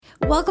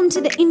Welcome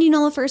to the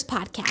Indianola First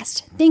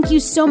podcast. Thank you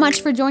so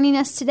much for joining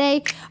us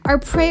today. Our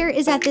prayer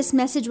is that this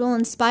message will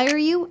inspire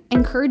you,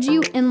 encourage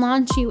you, and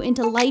launch you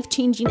into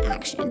life-changing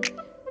action.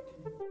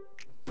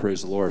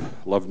 Praise the Lord.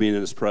 Love being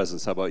in His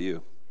presence. How about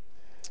you?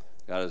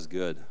 God is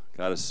good.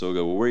 God is so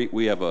good. Well,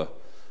 we have a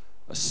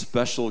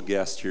special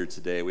guest here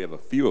today. We have a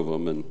few of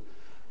them, and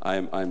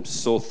I'm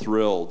so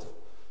thrilled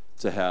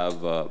to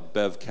have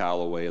Bev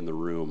Calloway in the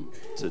room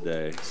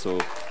today. So,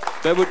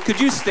 Bev, could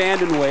you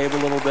stand and wave a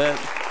little bit?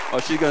 Oh,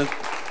 she's going to...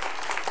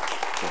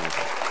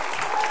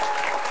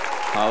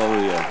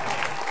 Hallelujah.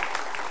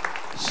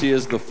 She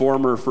is the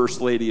former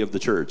First Lady of the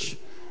church,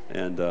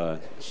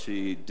 and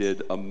she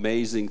did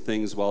amazing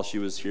things while she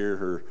was here,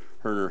 her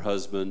and her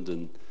husband,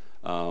 and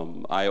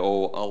I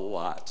owe a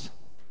lot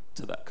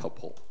to that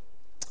couple.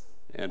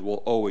 And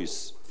we'll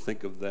always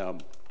think of them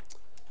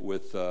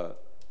with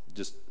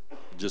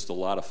just a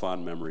lot of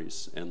fond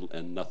memories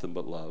and nothing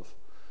but love.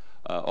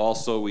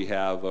 Also, we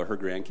have her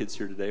grandkids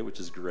here today, which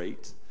is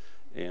great.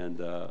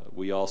 And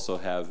we also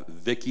have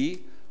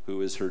Vicky, who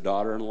is her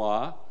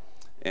daughter-in-law.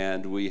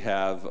 And we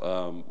have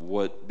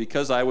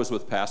because I was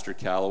with Pastor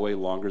Calloway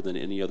longer than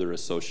any other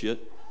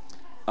associate,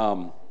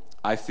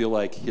 I feel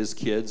like his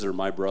kids are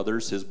my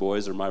brothers, his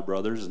boys are my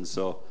brothers. And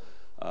so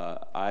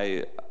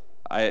Jay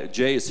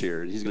is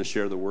here, and he's going to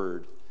share the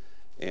word.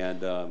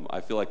 And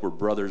I feel like we're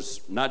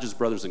brothers, not just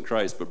brothers in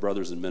Christ, but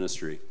brothers in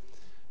ministry.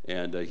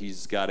 And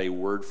he's got a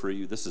word for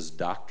you. This is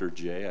Dr.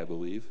 J, I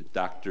believe,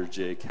 Dr.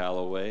 J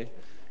Calloway.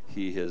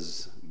 He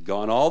has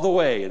gone all the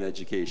way in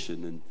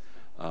education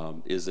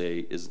and is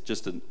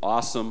just an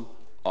awesome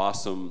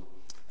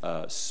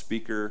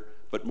speaker.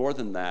 But more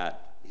than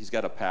that, he's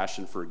got a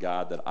passion for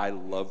God that I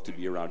love to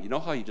be around. You know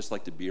how you just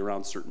like to be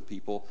around certain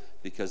people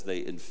because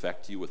they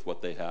infect you with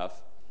what they have?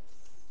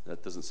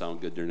 That doesn't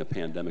sound good during a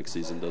pandemic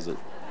season, does it?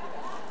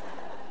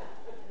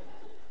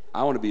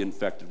 I want to be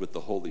infected with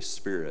the Holy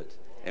Spirit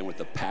and with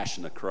the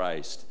passion of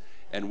Christ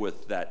and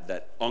with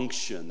that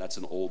unction. That's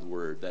an old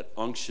word, that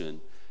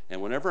unction.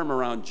 And whenever I'm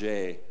around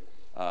Jay,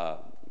 a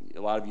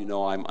lot of you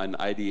know I'm an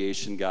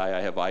ideation guy.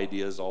 I have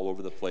ideas all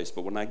over the place.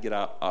 But when I get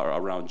out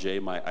around Jay,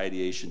 my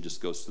ideation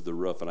just goes through the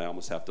roof, and I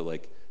almost have to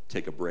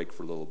take a break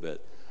for a little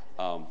bit.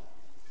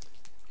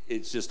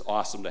 It's just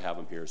awesome to have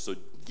him here. So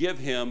give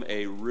him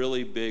a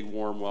really big,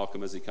 warm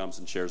welcome as he comes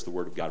and shares the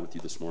Word of God with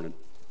you this morning.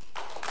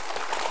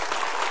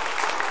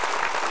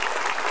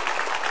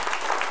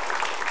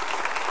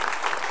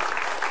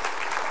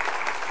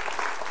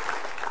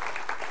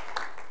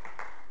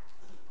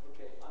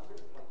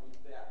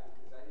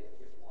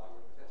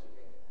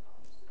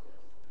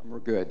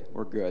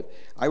 We're good.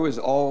 I was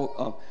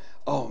all,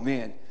 oh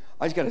man,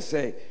 I just got to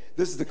say,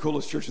 this is the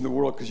coolest church in the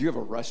world because you have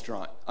a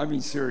restaurant. I mean,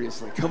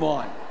 seriously, come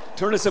on.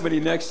 Turn to somebody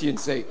next to you and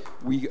say,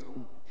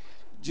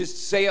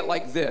 just say it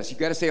like this. You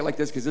got to say it like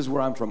this because this is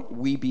where I'm from.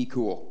 We be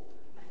cool.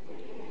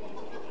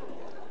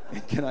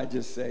 And can I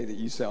just say that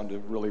you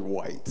sounded really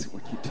white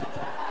when you did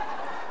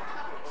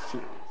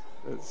that?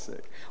 That's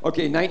sick.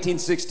 Okay,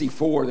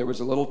 1964, there was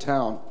a little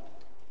town.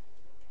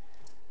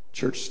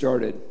 Church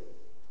started.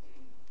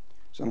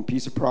 It's on a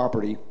piece of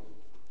property,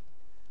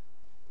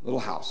 little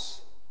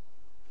house.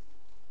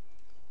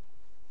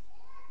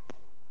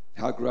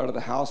 How it grew out of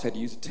the house, had to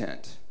use a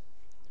tent.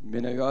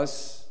 Many of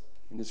us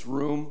in this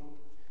room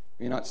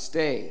may not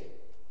stay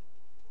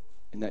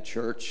in that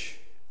church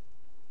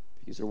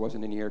because there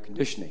wasn't any air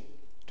conditioning.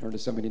 Turn to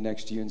somebody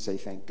next to you and say,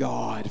 thank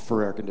God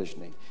for air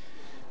conditioning.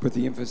 Put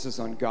the emphasis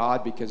on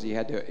God because he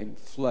had to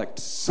inflect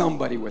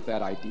somebody with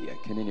that idea.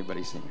 Can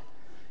anybody say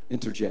it?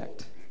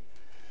 Interject.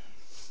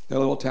 That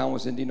little town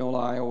was Indianola,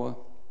 Iowa.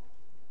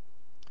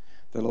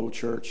 That little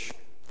church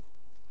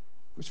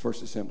was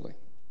First Assembly.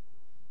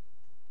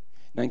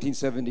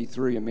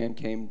 1973, a man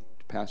came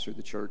to pastor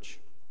the church.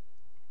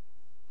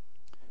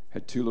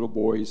 Had two little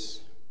boys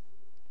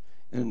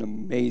and an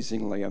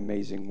amazingly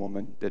amazing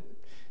woman that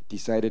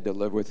decided to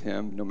live with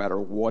him no matter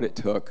what it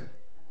took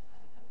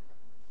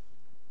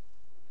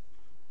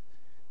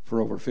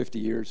for over 50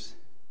 years.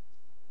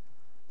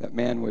 That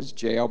man was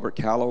J. Albert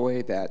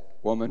Calloway. That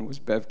woman was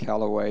Bev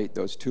Calloway.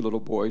 Those two little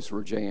boys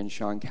were Jay and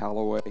Sean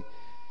Calloway.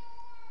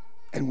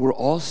 And we're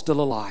all still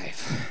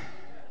alive,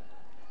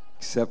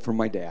 except for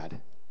my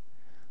dad,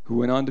 who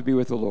went on to be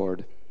with the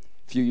Lord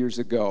a few years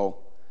ago.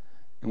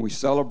 And we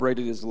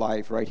celebrated his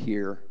life right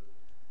here.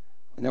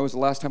 And that was the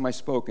last time I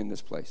spoke in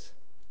this place.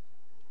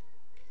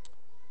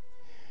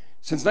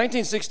 Since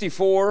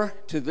 1964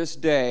 to this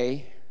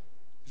day,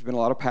 there's been a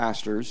lot of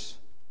pastors.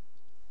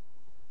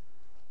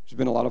 There's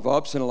been a lot of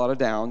ups and a lot of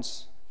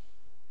downs.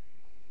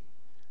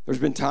 There's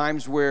been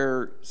times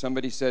where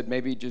somebody said,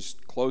 maybe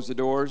just close the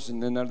doors,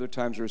 and then other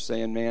times we're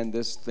saying, man,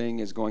 this thing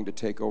is going to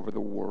take over the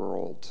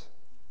world.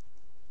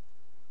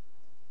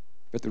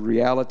 But the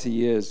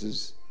reality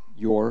is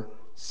you're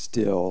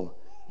still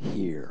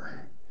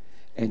here,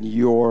 and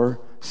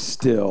you're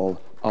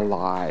still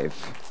alive.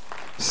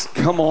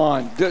 Come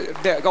on.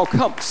 Oh,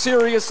 come.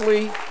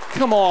 Seriously?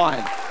 Come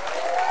on.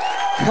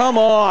 Come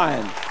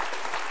on.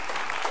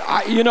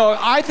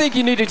 I think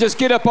you need to just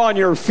get up on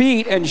your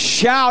feet and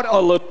shout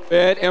a little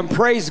bit and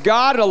praise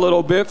God a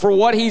little bit for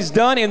what he's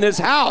done in this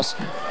house.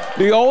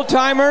 The old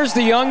timers,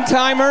 the young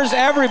timers,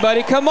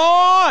 everybody, come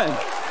on.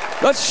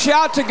 Let's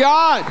shout to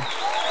God.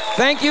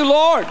 Thank you,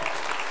 Lord.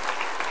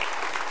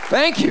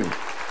 Thank you.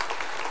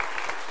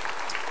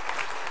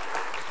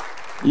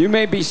 You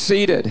may be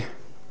seated.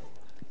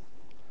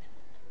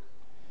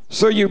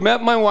 So you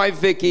met my wife,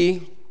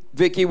 Vicki.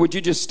 Vicki, would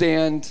you just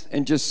stand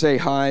and just say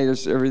hi,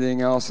 there's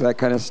everything else, that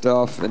kind of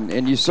stuff.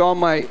 And you saw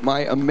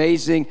my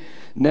amazing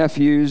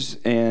nephews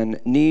and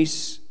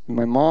niece,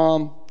 my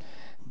mom.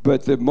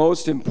 But the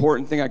most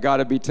important thing I got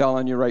to be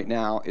telling you right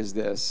now is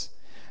this,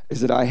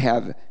 is that I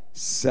have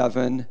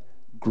 7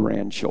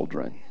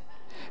 grandchildren.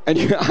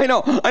 And I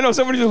know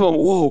somebody's going,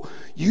 whoa,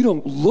 you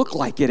don't look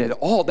like it at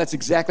all. That's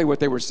exactly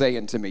what they were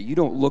saying to me. You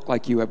don't look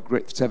like you have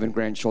 7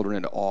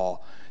 grandchildren at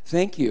all.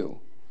 Thank you.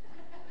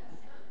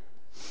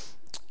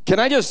 Can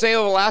I just say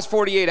over the last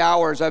 48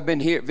 hours, I've been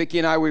here, Vicki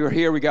and I, we were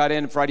here, we got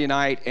in Friday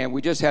night, and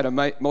we just had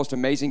a most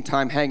amazing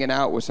time hanging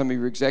out with some of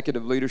your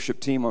executive leadership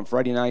team on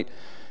Friday night.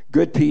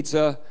 Good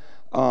pizza,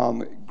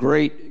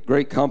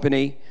 great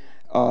company.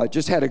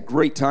 Just had a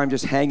great time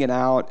just hanging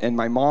out, and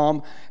my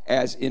mom,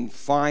 as in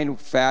fine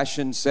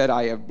fashion, said,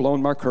 I have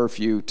blown my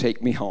curfew,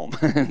 take me home.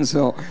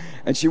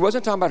 and she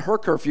wasn't talking about her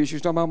curfew, she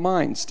was talking about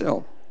mine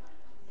still.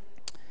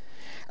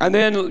 And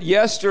then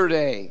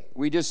yesterday,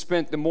 we just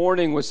spent the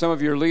morning with some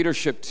of your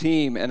leadership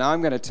team, and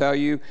I'm going to tell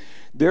you,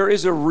 there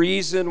is a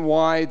reason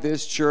why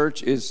this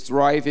church is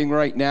thriving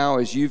right now,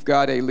 is you've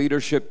got a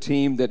leadership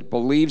team that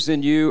believes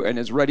in you and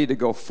is ready to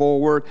go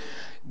forward.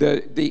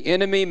 The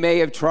enemy may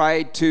have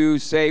tried to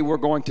say, we're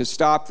going to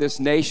stop this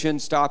nation,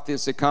 stop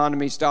this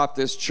economy, stop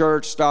this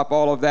church, stop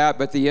all of that,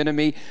 but the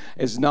enemy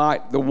is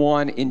not the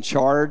one in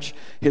charge.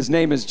 His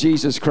name is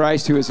Jesus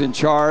Christ, who is in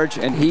charge,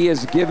 and he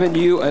has given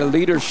you a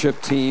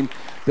leadership team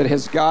that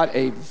has got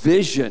a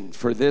vision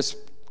for this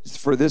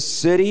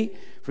city,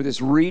 for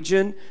this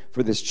region,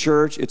 for this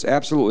church. It's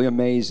absolutely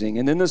amazing.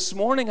 And then this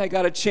morning, I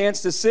got a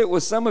chance to sit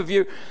with some of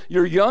you,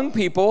 your young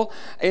people,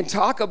 and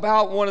talk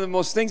about one of the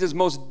most things that's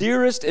most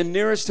dearest and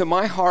nearest to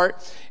my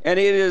heart, and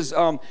it is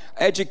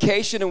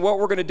education and what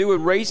we're going to do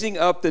in raising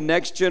up the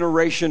next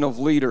generation of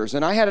leaders.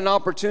 And I had an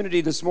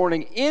opportunity this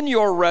morning in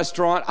your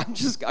restaurant.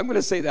 I'm going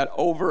to say that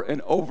over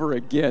and over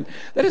again.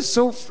 That is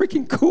so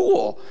freaking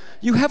cool.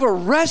 You have a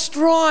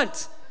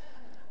restaurant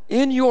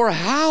in your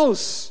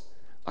house.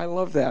 I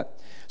love that.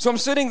 So I'm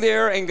sitting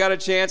there and got a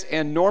chance,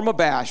 and Norma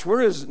Bash,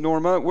 where is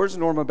Norma? Where's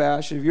Norma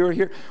Bash? If you're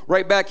here,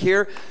 right back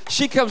here,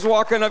 she comes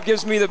walking up,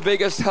 gives me the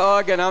biggest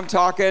hug, and I'm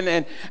talking,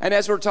 and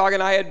as we're talking,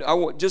 I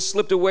just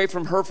slipped away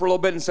from her for a little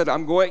bit and said,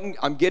 I'm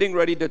getting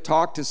ready to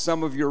talk to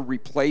some of your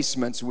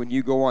replacements when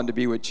you go on to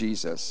be with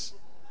Jesus.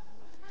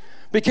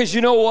 Because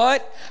you know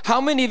what? How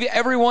many of you,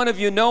 every one of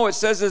you know, it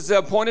says it's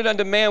appointed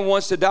unto man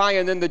once to die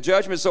and then the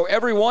judgment. So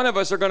every one of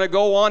us are going to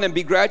go on and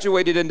be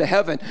graduated into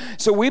heaven.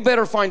 So we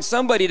better find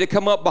somebody to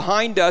come up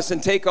behind us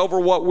and take over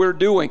what we're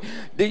doing.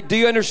 Do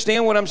you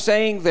understand what I'm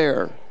saying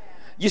there?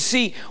 You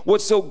see,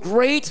 what's so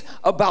great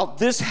about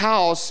this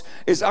house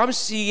is I'm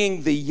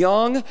seeing the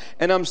young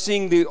and I'm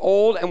seeing the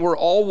old, and we're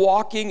all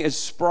walking as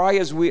spry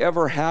as we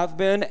ever have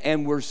been,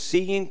 and we're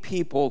seeing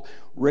people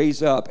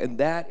raise up, and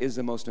that is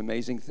the most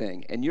amazing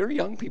thing. And your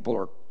young people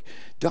are,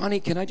 Donnie,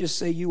 can I just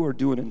say you are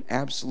doing an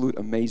absolute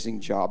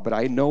amazing job, but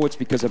I know it's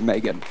because of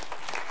Megan.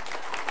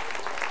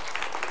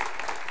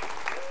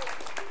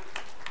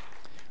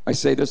 I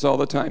say this all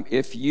the time.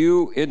 If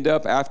you end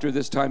up after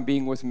this time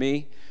being with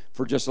me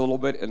for just a little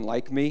bit and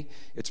like me,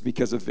 it's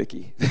because of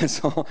Vicki.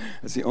 That's all.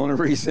 That's the only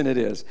reason it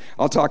is.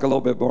 I'll talk a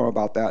little bit more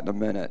about that in a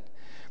minute.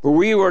 But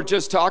we were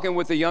just talking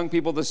with the young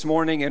people this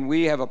morning, and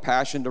we have a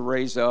passion to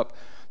raise up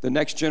the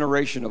next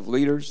generation of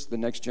leaders, the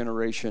next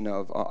generation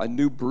of a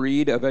new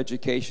breed of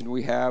education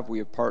we have. We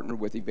have partnered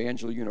with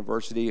Evangel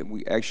University, and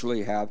we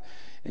actually have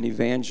an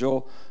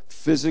Evangel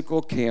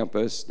physical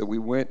campus that we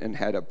went and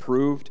had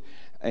approved,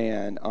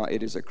 and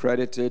it is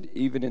accredited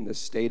even in the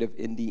state of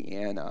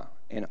Indiana.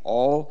 And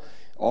all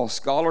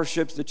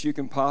scholarships that you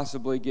can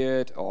possibly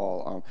get,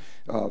 all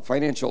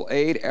financial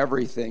aid,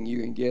 everything you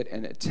can get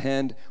and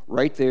attend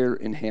right there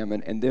in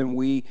Hammond. And then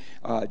we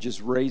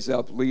just raise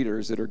up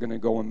leaders that are going to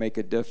go and make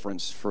a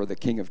difference for the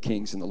King of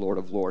Kings and the Lord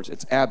of Lords.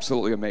 It's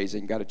absolutely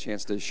amazing. Got a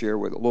chance to share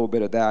with a little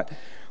bit of that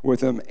with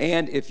them.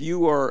 And if you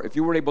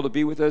weren't able to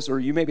be with us, or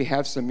you maybe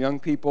have some young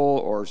people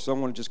or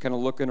someone just kind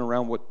of looking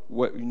around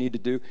what you need to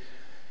do,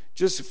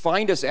 just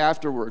find us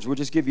afterwards. We'll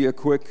just give you a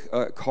quick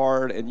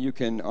card, and you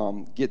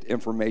can get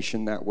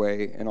information that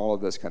way and all of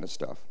this kind of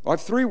stuff. I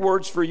have 3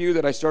 words for you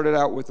that I started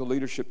out with the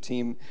leadership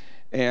team.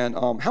 And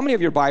how many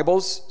of your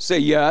Bibles say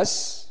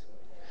yes?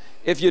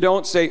 If you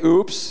don't, say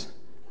oops.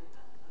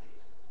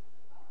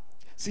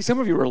 See, some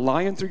of you are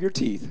lying through your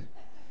teeth.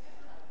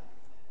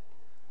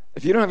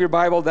 If you don't have your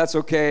Bible, that's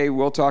okay.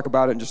 We'll talk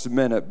about it in just a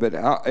minute. But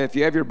if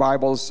you have your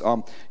Bibles,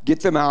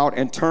 get them out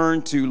and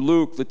turn to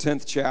Luke, the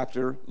 10th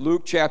chapter.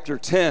 Luke chapter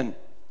 10.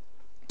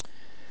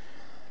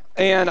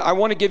 And I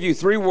want to give you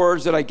 3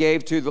 words that I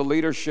gave to the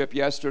leadership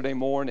yesterday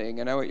morning.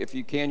 And if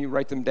you can, you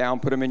write them down,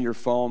 put them in your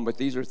phone. But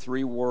these are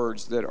 3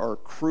 words that are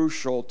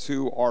crucial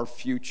to our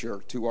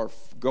future, to our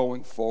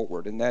going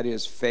forward. And that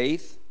is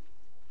faith.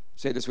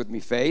 Say this with me,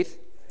 faith.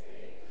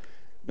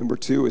 Number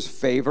 2 is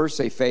favor.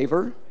 Say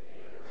favor.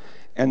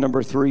 And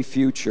number 3,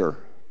 future.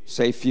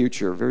 Say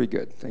future. Very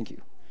good. Thank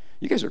you.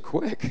 You guys are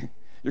quick.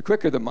 You're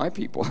quicker than my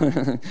people.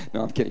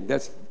 No, I'm kidding.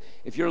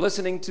 If you're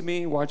listening to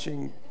me,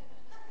 watching.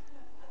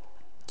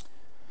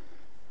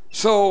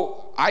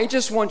 So I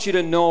just want you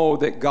to know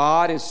that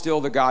God is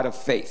still the God of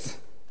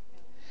faith,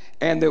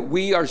 and that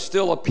we are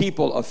still a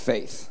people of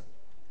faith.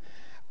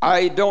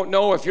 I don't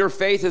know if your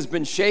faith has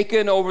been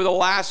shaken over the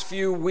last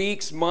few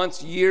weeks,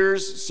 months,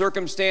 years.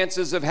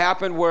 Circumstances have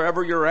happened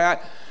wherever you're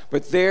at,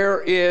 but there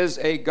is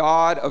a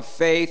God of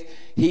faith.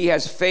 He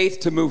has faith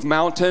to move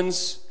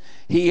mountains.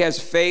 He has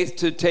faith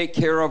to take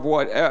care of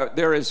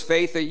there is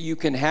faith that you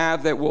can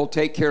have that will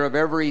take care of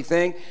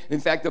everything.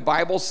 In fact, the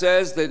Bible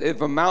says that if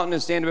a mountain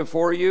is standing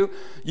before you,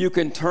 you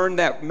can turn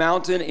that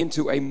mountain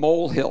into a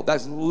molehill.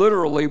 That's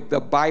literally the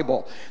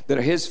Bible, that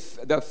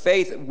the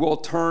faith will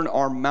turn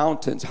our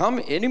mountains.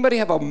 Anybody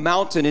have a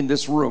mountain in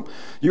this room?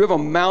 You have a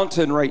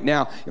mountain right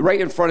now, right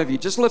in front of you.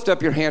 Just lift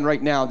up your hand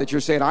right now that you're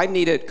saying, I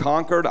need it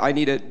conquered, I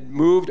need it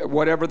moved,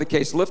 whatever the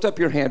case. Lift up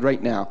your hand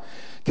right now.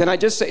 Can I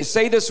just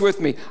say this with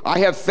me? I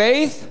have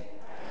faith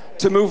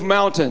to move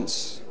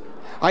mountains.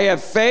 I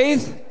have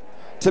faith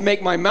to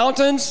make my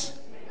mountains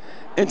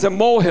into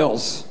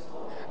molehills.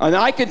 And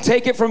I can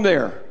take it from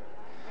there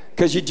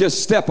because you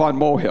just step on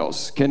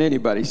molehills. Can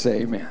anybody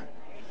say amen?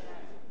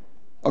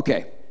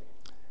 Okay.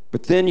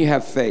 But then you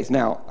have faith.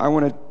 Now, I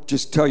want to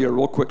just tell you a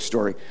real quick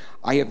story.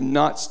 I have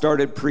not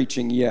started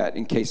preaching yet,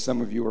 in case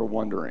some of you are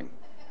wondering.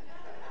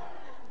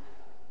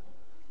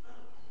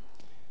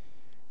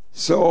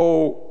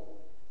 So,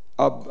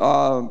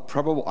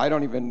 probably, I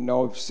don't even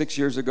know, 6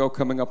 years ago,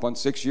 coming up on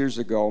 6 years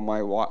ago,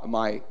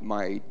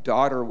 my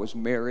daughter was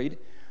married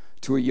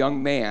to a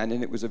young man,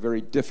 and it was a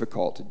very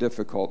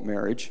difficult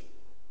marriage.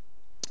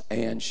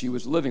 And she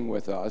was living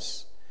with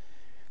us.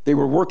 They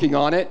were working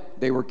on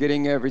it. They were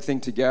getting everything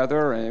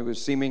together, and it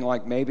was seeming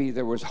like maybe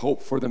there was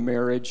hope for the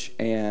marriage.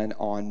 And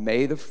on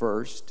May the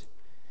 1st,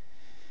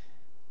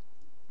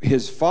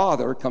 his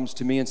father comes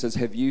to me and says,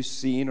 have you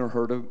seen or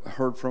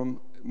heard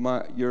from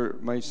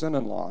my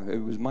son-in-law?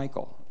 It was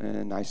Michael.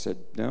 And I said,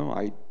 no,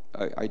 I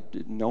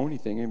didn't know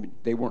anything. I mean,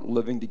 they weren't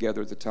living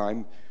together at the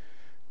time.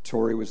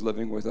 Tori was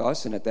living with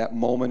us, and at that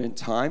moment in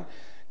time,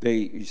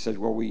 he said,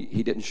 well,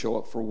 he didn't show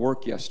up for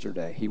work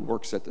yesterday. He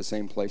works at the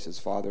same place his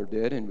father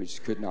did, and we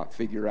just could not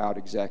figure out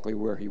exactly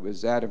where he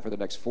was at. And for the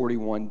next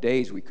 41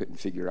 days, we couldn't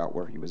figure out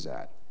where he was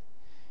at.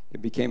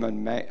 It became a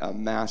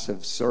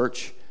massive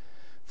search.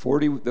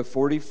 The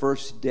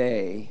 41st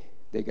day,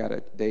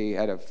 they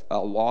had a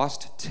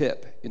lost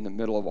tip in the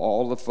middle of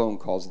all the phone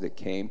calls that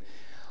came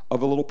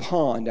of a little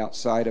pond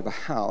outside of a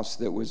house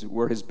that was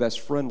where his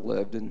best friend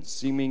lived, and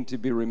seeming to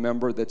be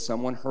remembered that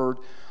someone heard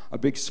a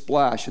big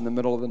splash in the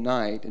middle of the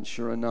night, and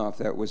sure enough,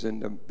 that was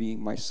ended up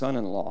being my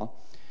son-in-law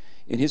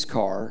in his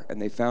car,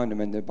 and they found him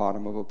in the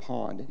bottom of a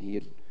pond, and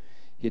he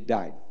had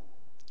died.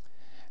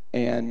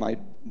 And my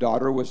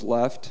daughter was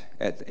left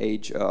at the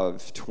age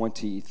of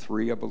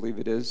 23, I believe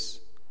it is,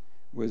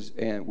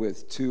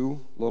 with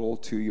 2 little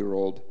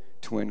 2-year-old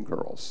twin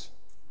girls.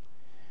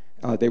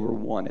 They were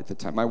 1 at the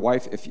time. My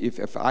wife,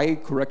 if I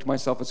correct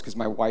myself, it's because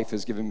my wife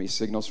has given me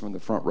signals from the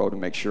front row to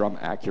make sure I'm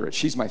accurate.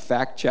 She's my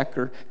fact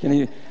checker.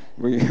 No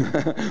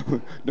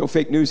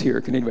fake news here.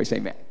 Can anybody say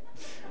amen?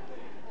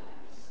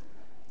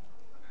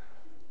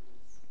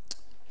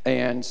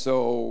 And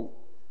so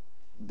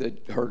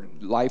her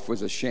life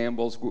was a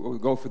shambles. We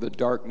go for the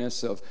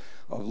darkness of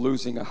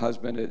losing a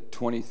husband at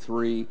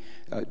 23,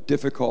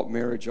 difficult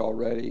marriage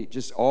already,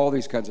 just all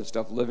these kinds of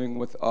stuff, living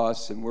with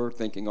us, and we're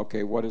thinking,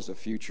 okay, what does the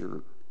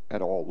future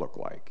at all look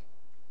like?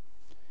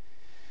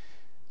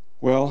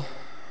 Well,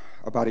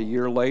 about a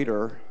year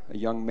later,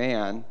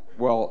 my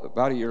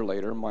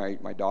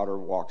daughter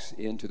walks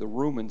into the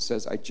room and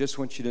says, I just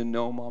want you to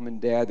know, Mom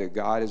and Dad, that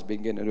God is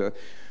beginning to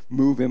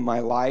move in my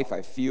life.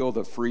 I feel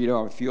the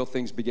freedom. I feel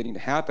things beginning to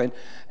happen.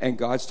 And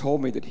God's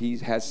told me that He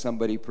has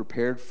somebody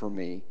prepared for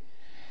me.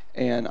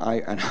 And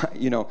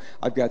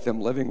I've got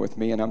them living with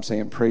me, and I'm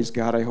saying, praise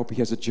God, I hope he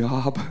has a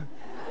job.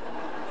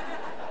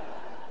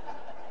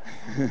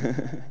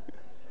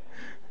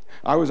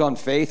 I was on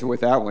faith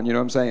with that one, you know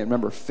what I'm saying?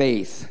 Remember,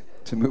 faith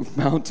to move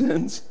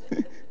mountains.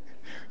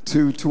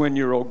 2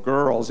 twin-year-old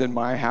girls in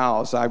my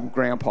house. I'm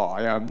grandpa.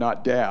 I'm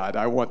not dad.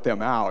 I want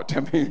them out. I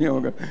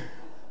mean,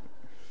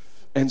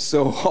 And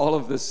so all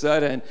of a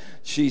sudden,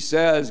 she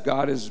says,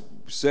 God has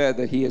said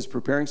that he is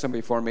preparing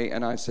somebody for me.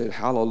 And I said,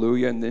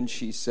 hallelujah. And then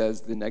she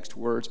says the next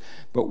words,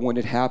 but when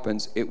it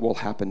happens, it will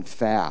happen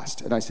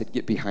fast. And I said,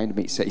 get behind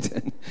me,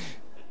 Satan.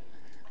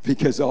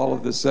 Because all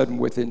of a sudden,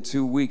 within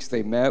 2 weeks,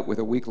 they met. With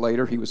a week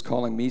later, he was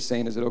calling me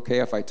saying, is it okay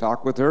if I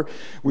talk with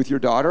your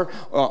daughter,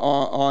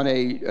 on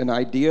an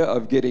idea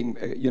of getting,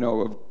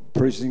 of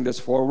pushing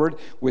this forward?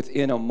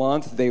 Within a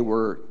month, they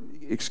were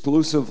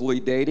exclusively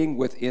dating.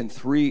 Within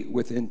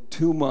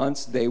 2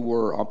 months, they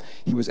were.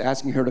 He was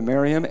asking her to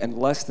marry him, and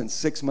less than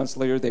 6 months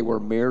later, they were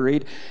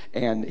married.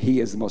 And he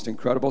is the most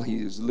incredible.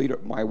 He is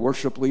my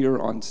worship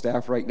leader on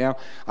staff right now.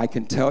 I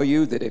can tell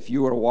you that if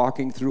you are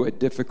walking through a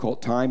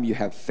difficult time, you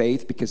have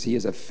faith, because he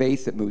is a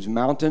faith that moves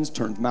mountains,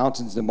 turns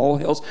mountains to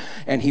molehills,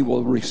 and he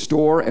will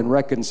restore and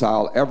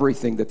reconcile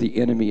everything that the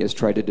enemy has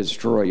tried to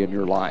destroy in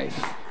your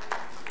life.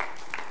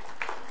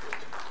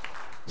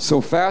 So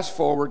fast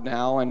forward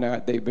now, and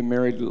they've been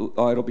married,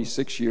 it'll be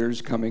 6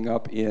 years coming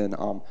up in,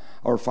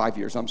 or 5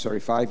 years,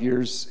 5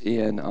 years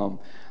in,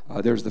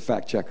 there's the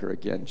fact checker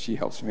again, she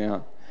helps me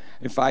out.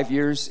 In 5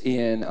 years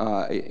in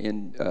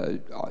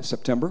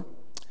September,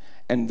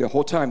 and the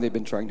whole time they've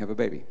been trying to have a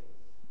baby.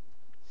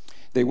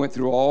 They went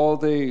through all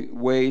the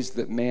ways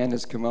that man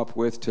has come up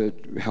with to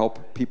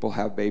help people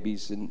have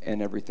babies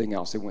and everything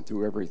else. They went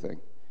through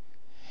everything.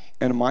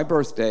 And on my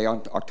birthday,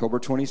 on October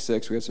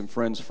 26th, we had some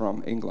friends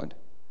from England.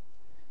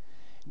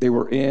 They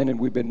were in, and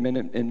we've been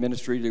in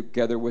ministry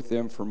together with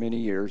them for many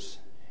years.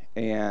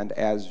 And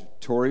as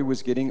Tori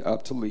was getting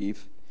up to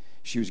leave,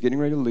 she was getting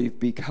ready to leave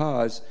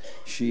because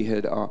she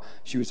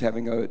was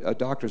having a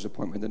doctor's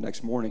appointment the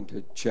next morning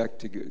to check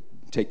to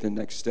take the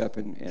next step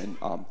in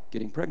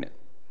getting pregnant.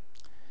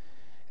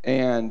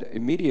 And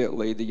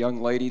immediately, the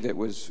young lady that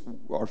was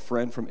our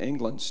friend from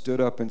England stood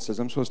up and says,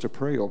 "I'm supposed to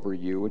pray over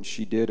you." And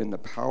she did, and the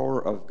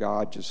power of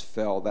God just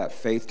fell. That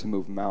faith to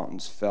move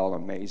mountains fell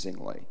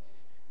amazingly.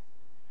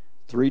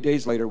 3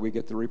 days later, we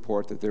get the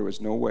report that there was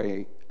no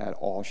way at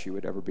all she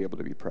would ever be able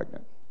to be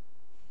pregnant.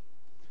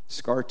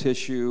 Scar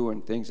tissue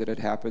and things that had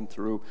happened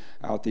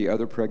throughout the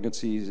other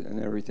pregnancies and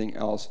everything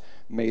else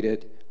made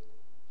it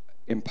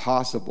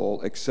impossible,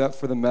 except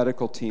for the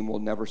medical team will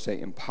never say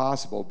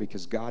impossible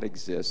because God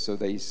exists. So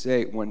they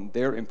say, when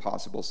their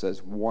impossible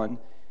says 1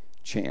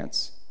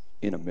 chance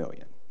in a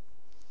million.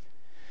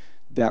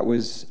 That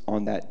was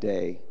on that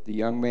day. The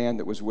young man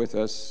that was with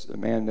us, the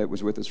man that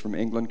was with us from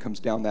England, comes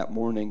down that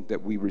morning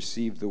that we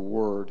received the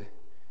word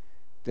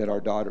that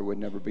our daughter would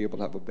never be able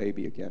to have a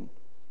baby again.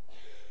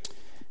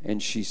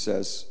 And she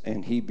says,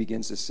 and he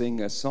begins to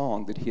sing a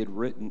song that he had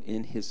written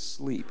in his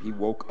sleep. He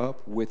woke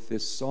up with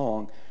this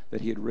song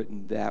that he had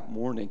written that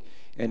morning.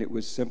 And it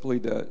was simply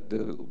the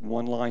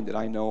one line that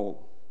I know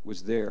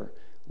was there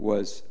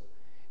was,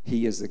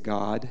 "He is a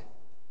God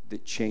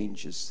that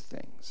changes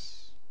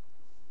things."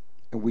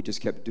 And we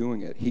just kept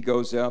doing it. He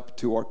goes up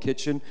to our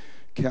kitchen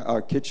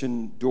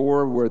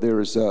door where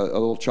there's a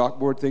little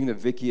chalkboard thing that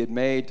Vicky had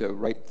made to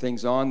write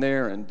things on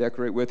there and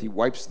decorate with. He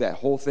wipes that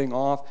whole thing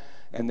off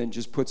and then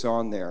just puts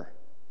on there,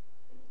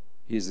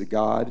 "He is the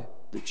God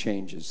that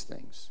changes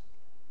things."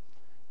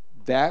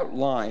 That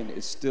line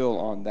is still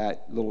on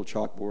that little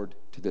chalkboard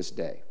to this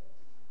day.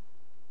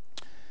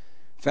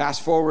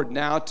 Fast forward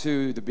now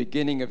to the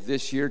beginning of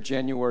this year,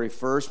 January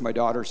 1st. My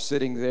daughter's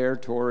sitting there,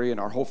 Tori, and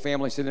our whole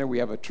family sitting there. We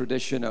have a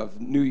tradition of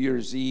New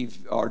Year's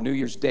Eve or New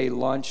Year's Day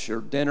lunch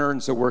or dinner,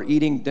 and so we're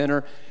eating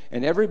dinner.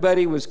 And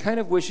everybody was kind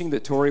of wishing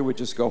that Tori would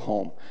just go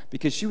home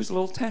because she was a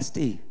little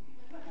testy.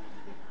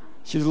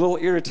 She was a little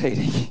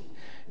irritated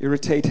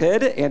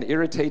and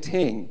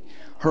irritating.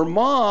 Her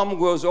mom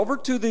goes over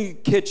to the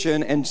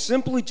kitchen and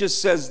simply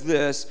just says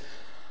this,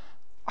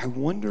 "I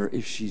wonder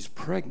if she's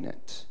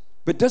pregnant."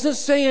 But doesn't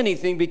say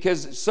anything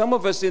because some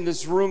of us in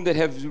this room that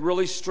have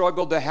really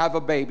struggled to have a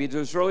baby,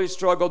 that's really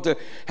struggled to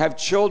have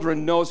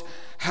children, knows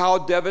how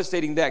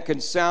devastating that can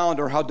sound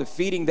or how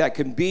defeating that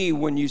can be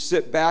when you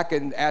sit back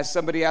and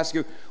somebody asks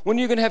you, "When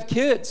are you going to have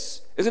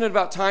kids? Isn't it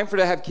about time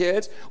to have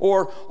kids?"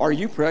 Or, "Are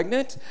you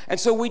pregnant?" And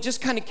so we just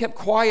kind of kept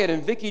quiet,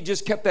 and Vicky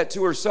just kept that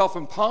to herself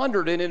and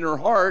pondered it in her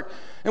heart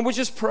and was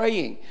just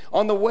praying.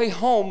 On the way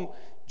home,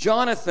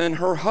 Jonathan,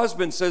 her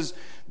husband, says,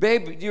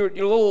 "Babe, you're a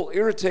little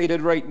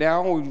irritated right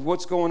now with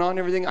what's going on and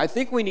everything. I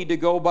think we need to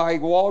go by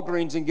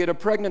Walgreens and get a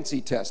pregnancy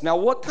test." Now,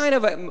 what kind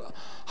of a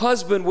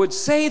husband would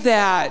say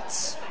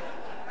that?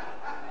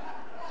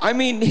 I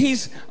mean,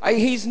 he's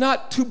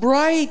not too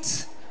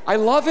bright. I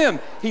love him.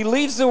 He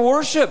leads the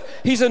worship.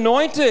 He's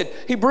anointed.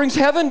 He brings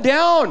heaven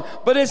down,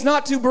 but it's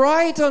not too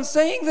bright on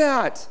saying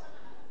that.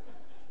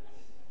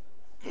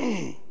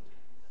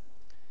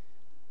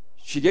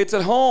 She gets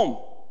it home.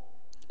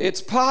 It's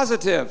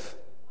positive.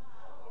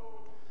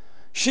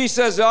 She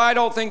says, "I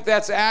don't think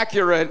that's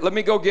accurate. Let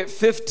me go get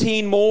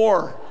 15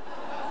 more.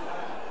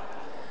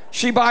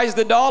 She buys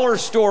the dollar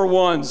store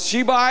ones.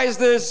 She buys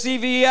the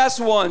CVS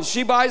ones.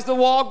 She buys the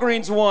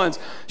Walgreens ones.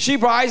 She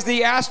buys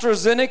the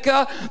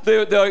AstraZeneca,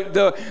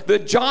 the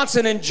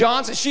Johnson &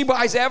 Johnson. She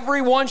buys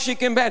every one she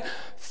can buy.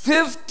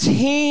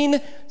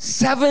 15,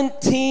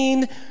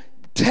 17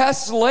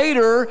 tests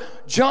later,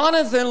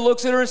 Jonathan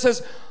looks at her and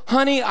says,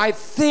 "Honey, I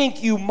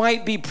think you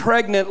might be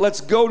pregnant.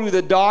 Let's go to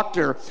the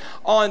doctor."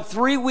 On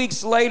 3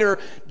 weeks later,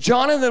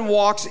 Jonathan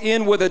walks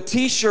in with a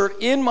t-shirt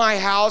in my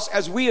house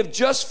as we have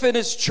just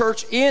finished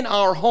church in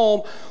our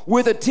home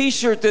with a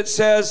t-shirt that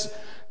says,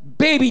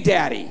 "Baby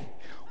Daddy,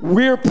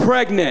 we're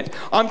pregnant."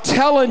 I'm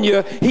telling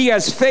you, he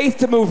has faith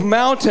to move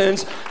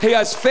mountains. He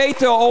has faith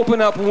to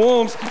open up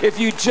wombs if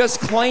you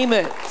just claim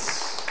it.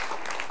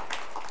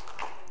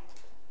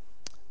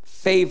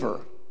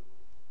 favor.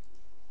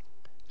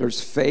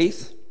 There's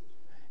faith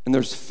and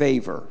there's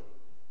favor.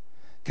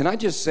 Can I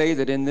just say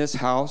that in this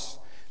house,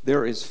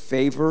 there is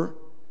favor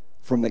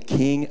from the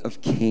King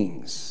of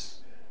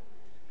Kings?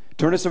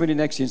 Turn to somebody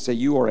next to you and say,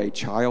 you are a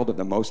child of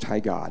the Most High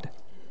God.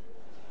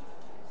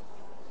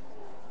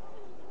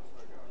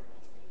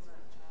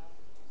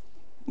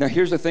 Now,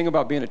 here's the thing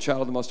about being a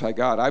child of the Most High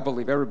God. I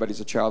believe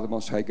everybody's a child of the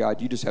Most High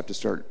God. You just have to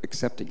start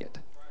accepting it.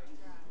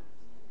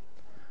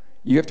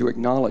 You have to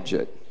acknowledge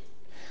it.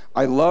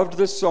 I loved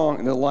this song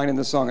and the line in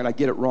the song, and I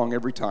get it wrong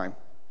every time.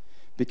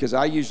 Because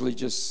I usually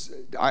just,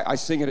 I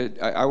sing it,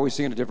 I always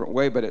sing it a different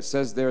way, but it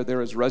says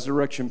there is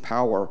resurrection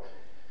power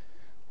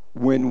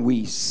when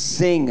we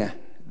sing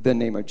the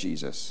name of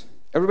Jesus.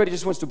 Everybody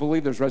just wants to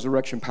believe there's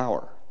resurrection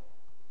power.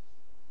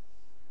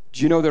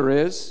 Do you know there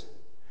is?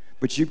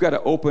 But you've got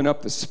to open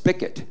up the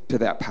spigot to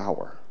that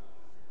power.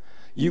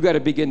 You got to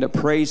begin to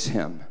praise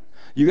him.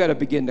 You got to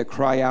begin to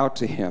cry out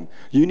to him.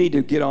 You need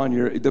to get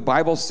on the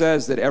Bible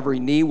says that every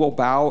knee will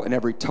bow and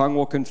every tongue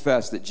will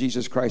confess that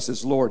Jesus Christ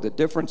is Lord. The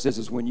difference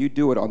is when you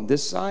do it on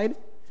this side,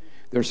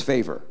 there's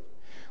favor.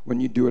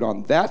 When you do it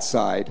on that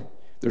side,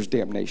 there's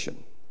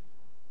damnation.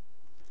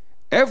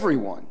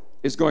 Everyone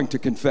is going to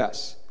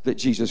confess that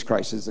Jesus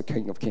Christ is the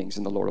King of Kings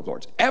and the Lord of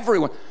Lords.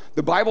 Everyone.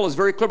 The Bible is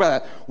very clear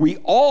about that. We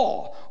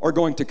all are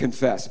going to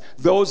confess.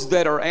 Those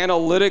that are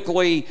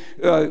analytically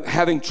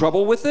having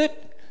trouble with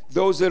it,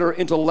 those that are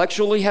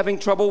intellectually having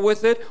trouble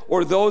with it,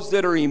 or those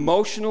that are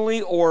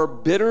emotionally or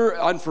bitter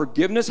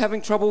unforgiveness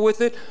having trouble with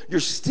it,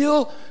 you're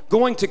still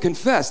going to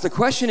confess. The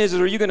question is,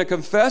 are you going to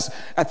confess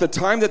at the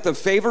time that the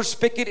favor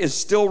spigot is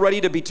still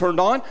ready to be turned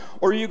on,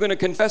 or are you going to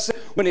confess it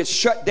when it's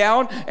shut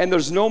down and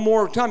there's no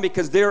more time?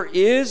 Because there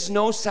is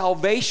no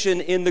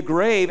salvation in the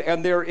grave,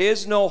 and there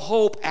is no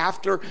hope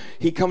after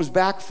he comes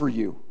back for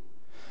you.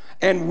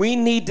 And we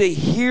need to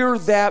hear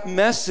that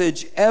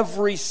message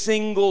every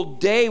single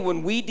day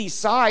when we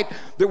decide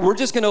that we're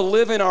just going to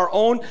live in our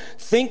own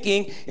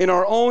thinking, in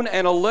our own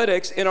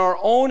analytics, in our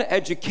own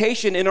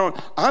education,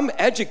 I'm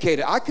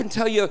educated. I can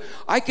tell you,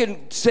 I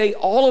can say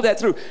all of that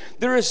through.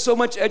 There is so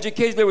much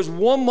education. There was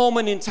one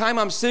moment in time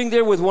I'm sitting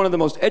there with one of the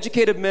most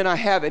educated men I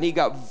have, and he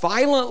got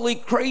violently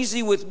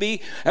crazy with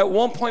me at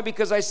one point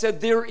because I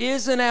said, there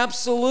is an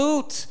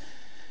absolute.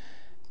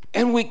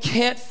 And we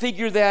can't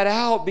figure that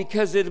out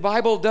because the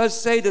Bible does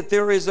say that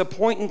there is a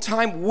point in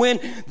time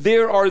when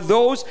there are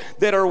those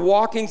that are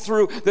walking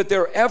through, that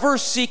they're ever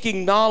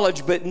seeking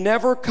knowledge but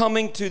never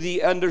coming to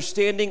the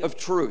understanding of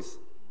truth.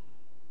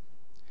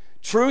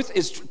 Truth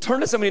is,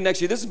 turn to somebody next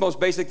to you. This is the most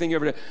basic thing you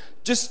ever do.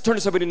 Just turn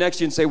to somebody next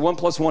to you and say 1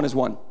 + 1 is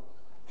 1.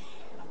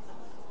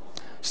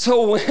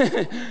 So,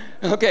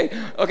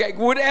 okay,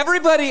 would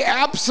everybody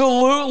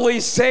absolutely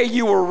say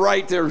you were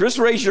right there? Just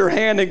raise your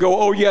hand and go,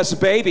 oh yes,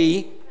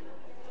 baby.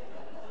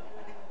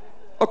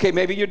 Okay,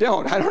 maybe you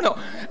don't. I don't know.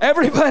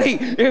 Everybody,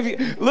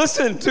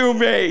 listen to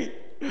me.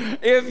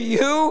 If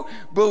you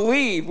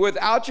believe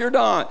without your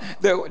dawn,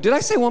 did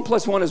I say 1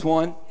 + 1 is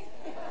 1?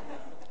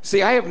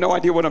 See, I have no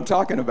idea what I'm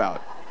talking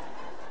about.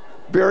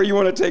 Barry, you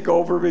want to take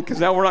over? Because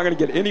now we're not going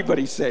to get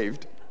anybody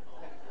saved.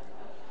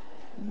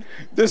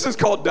 This is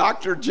called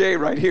Dr. J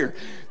right here.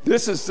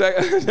 This is,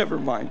 never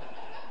mind.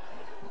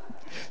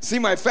 See,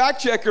 my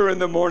fact checker in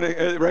the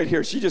morning, right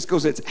here, she just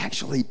goes, it's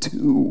actually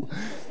 2.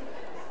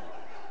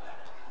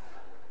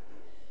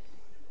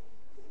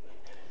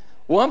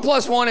 1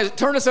 + 1 is,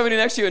 turn to somebody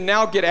next to you and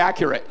now get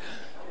accurate.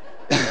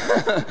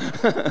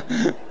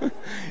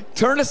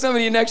 Turn to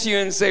somebody next to you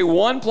and say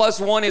 1 +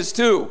 1 is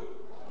 2.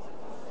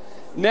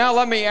 Now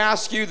let me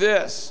ask you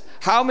this.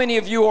 How many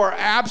of you are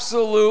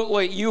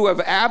you have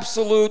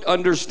absolute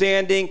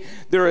understanding,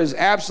 there is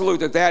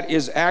absolute that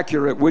is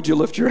accurate? Would you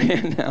lift your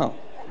hand now?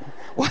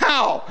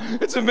 Wow,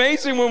 it's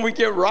amazing when we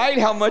get right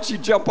how much you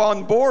jump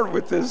on board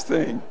with this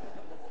thing.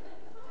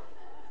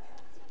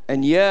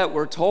 And yet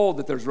we're told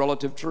that there's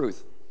relative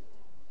truth.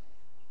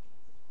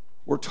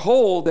 We're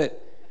told that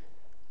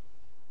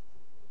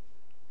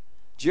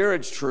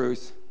Jared's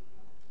truth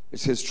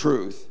is his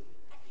truth,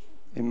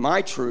 and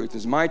my truth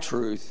is my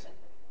truth,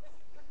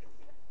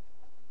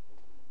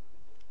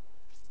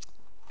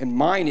 and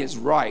mine is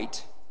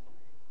right,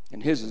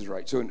 and his is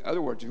right. So, in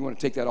other words, if you want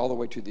to take that all the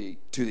way take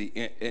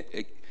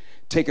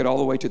it all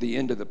the way to the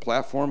end of the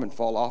platform and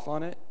fall off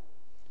on it,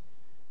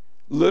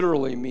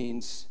 literally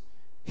means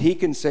he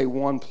can say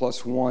 1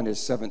 + 1 is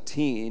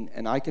 17,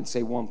 and I can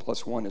say 1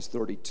 + 1 is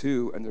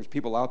 32, and there's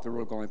people out there who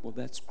are going, well,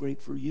 that's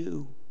great for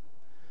you.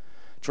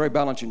 Try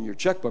balancing your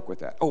checkbook with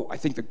that. Oh, I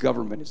think the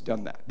government has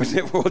done that, but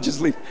we'll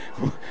just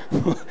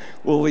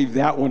we'll leave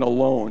that one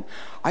alone.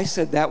 I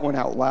said that one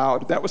out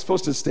loud. That was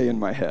supposed to stay in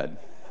my head.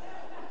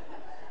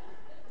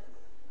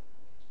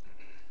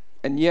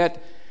 And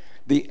yet,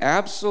 the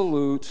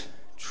absolute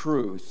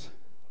truth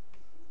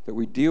that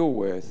we deal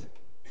with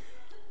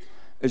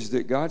is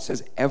that God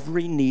says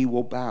every knee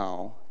will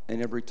bow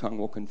and every tongue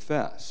will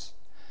confess.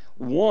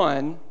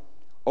 One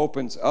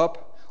opens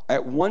up,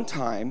 at one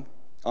time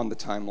on the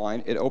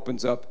timeline, it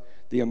opens up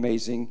the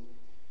amazing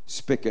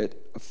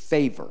spigot of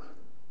favor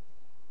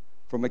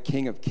from a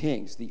King of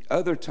Kings. The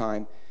other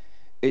time,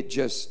 it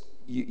just,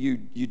 you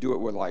do it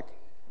with like,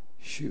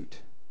 shoot.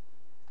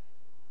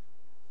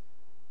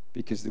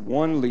 Because the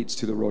one leads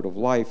to the road of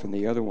life and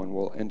the other one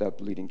will end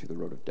up leading to the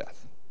road of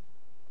death.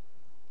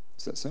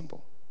 It's that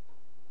simple.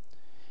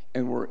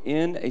 And we're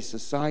in a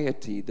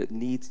society that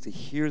needs to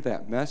hear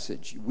that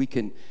message. We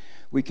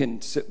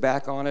can sit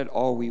back on it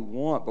all we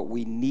want, but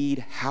we need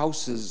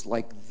houses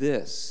like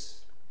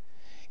this.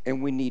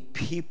 And we need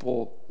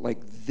people like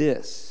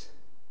this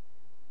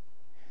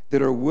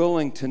that are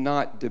willing to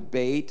not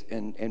debate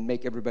and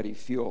make everybody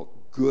feel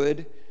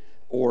good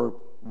or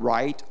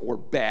right or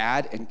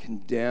bad and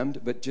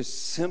condemned, but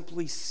just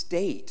simply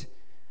state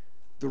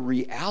the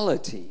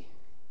reality.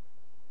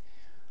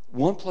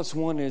 1 +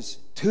 1 is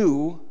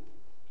 2,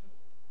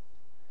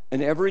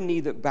 and every knee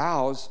that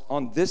bows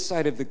on this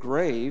side of the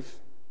grave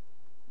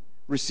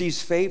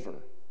receives favor.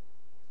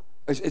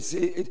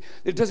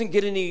 It doesn't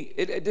get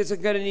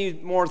any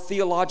more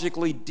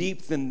theologically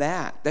deep than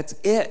that. That's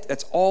it.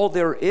 That's all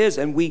there is,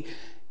 and we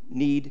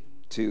need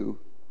to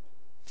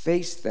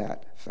face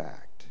that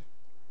fact.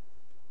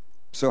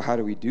 So how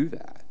do we do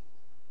that?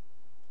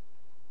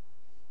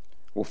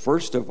 Well,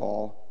 first of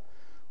all,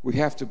 we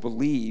have to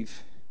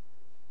believe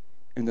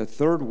in the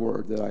third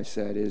word that I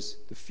said is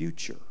the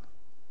future.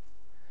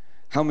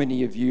 How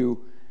many of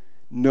you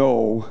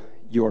know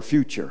your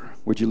future?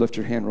 Would you lift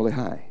your hand really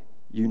high?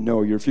 You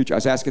know your future. I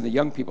was asking the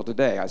young people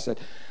today. I said,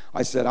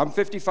 I'm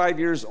 55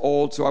 years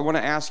old, so I want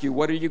to ask you,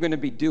 what are you going to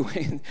be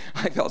doing?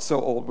 I felt so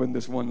old when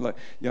this one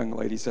young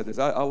lady said this.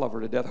 I love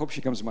her to death. Hope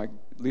she comes to my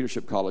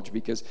leadership college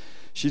because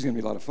she's going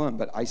to be a lot of fun.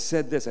 But I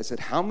said this. I said,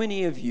 how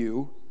many of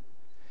you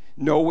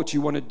know what you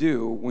want to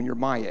do when you're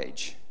my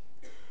age?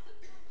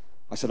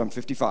 I said, I'm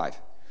 55.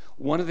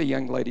 One of the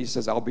young ladies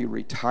says, I'll be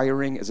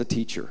retiring as a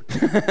teacher.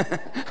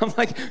 I'm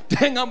like,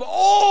 dang, I'm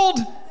old.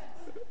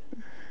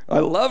 I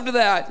loved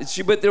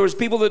that. But there was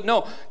people that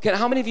know.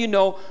 How many of you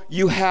know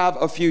you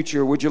have a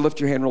future? Would you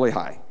lift your hand really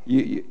high?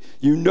 You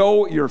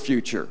know your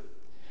future.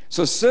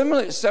 So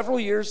several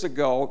years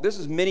ago, this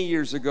is many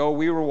years ago,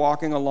 we were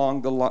walking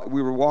along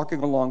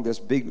this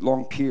big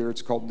long pier.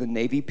 It's called the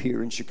Navy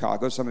Pier in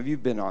Chicago. Some of you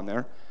have been on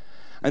there.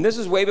 And this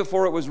is way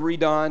before it was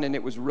redone, and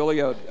it was really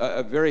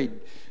a very,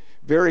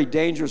 very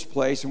dangerous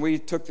place. And we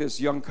took this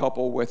young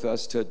couple with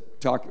us to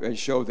talk and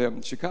show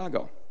them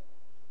Chicago.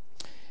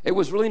 It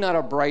was really not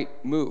a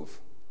bright move.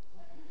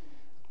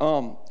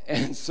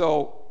 And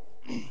so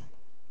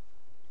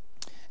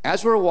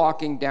as we're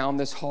walking down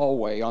this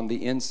hallway on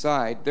the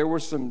inside, there were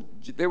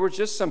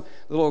just some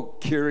little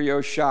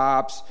curio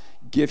shops,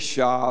 gift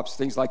shops,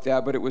 things like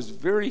that, but it was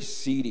very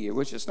seedy. It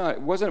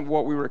wasn't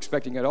what we were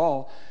expecting at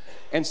all.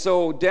 And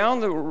so down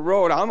the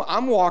road,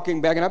 I'm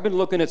walking back, and I've been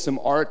looking at some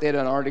art. They had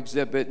an art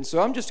exhibit, and so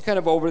I'm just kind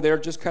of over there,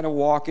 just kind of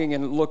walking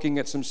and looking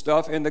at some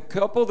stuff. And the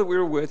couple that we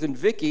were with, and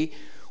Vicky,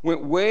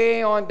 went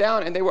way on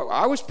down, and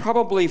I was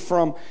probably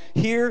from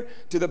here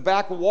to the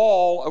back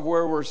wall of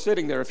where we're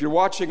sitting there. If you're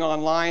watching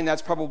online,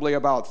 that's probably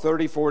about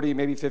 30, 40,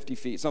 maybe 50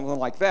 feet, something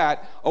like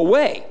that,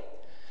 away.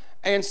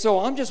 And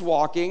so I'm just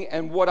walking,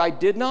 and what I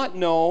did not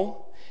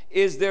know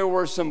is there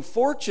were some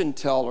fortune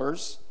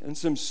tellers and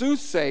some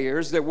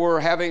soothsayers that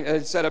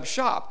had set up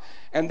shop,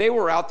 and they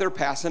were out there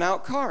passing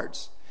out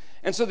cards.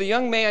 And so the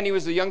young man, he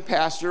was the young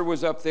pastor,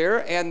 was up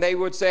there, and they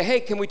would say,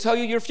 hey, can we tell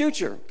you your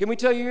future? Can we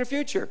tell you your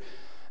future?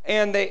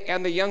 And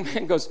the young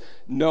man goes,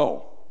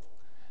 no,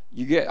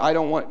 I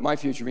don't want my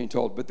future being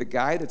told. But the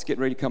guy that's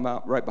getting ready to come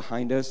out right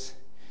behind us,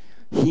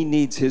 he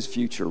needs his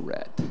future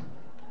read.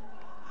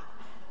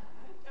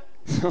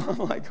 So I'm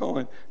like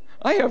going,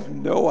 I have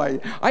no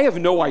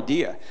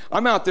idea.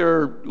 I'm out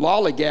there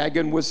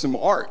lollygagging with some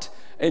art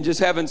and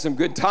just having some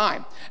good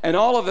time. And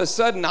all of a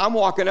sudden, I'm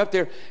walking up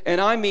there, and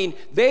I mean,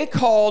 they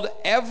called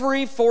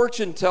every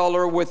fortune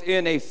teller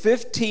within a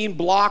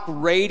 15-block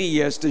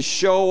radius to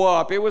show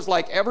up. It was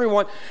like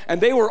everyone, and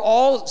they were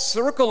all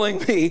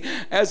circling me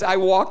as I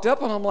walked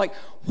up, and I'm like,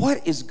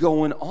 what is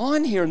going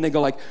on here? And they go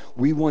like,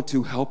 we want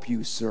to help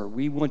you, sir.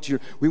 We want to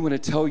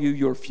tell you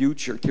your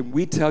future. Can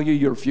we tell you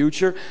your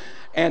future?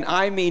 And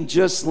I mean,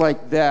 just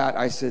like that,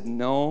 I said,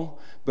 no,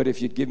 but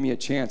if you'd give me a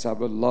chance, I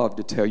would love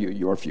to tell you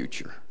your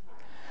future.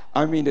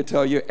 I mean to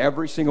tell you,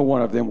 every single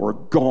one of them were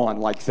gone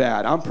like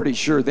that. I'm pretty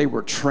sure they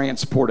were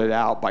transported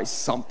out by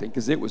something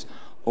because it was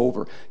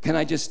over. Can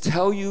I just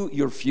tell you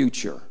your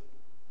future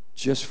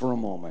just for a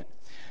moment?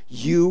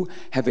 You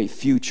have a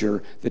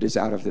future that is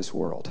out of this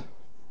world.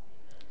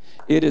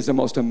 It is the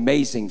most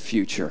amazing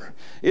future.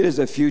 It is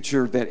a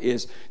future that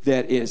is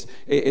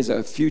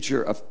a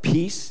future of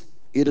peace.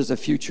 It is a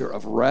future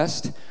of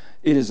rest.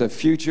 It is a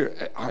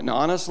future, and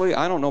honestly,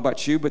 I don't know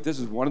about you, but this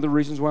is one of the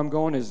reasons why I'm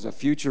going, is a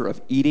future of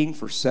eating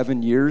for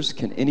 7 years.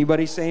 Can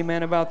anybody say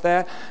amen about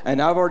that?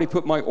 And I've already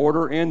put my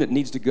order in that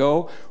needs to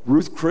go.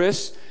 Ruth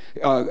Chris,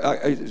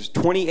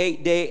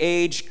 28-day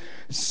age,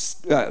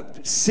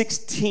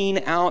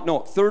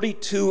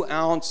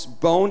 32-ounce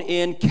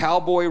bone-in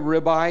cowboy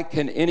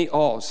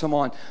ribeye.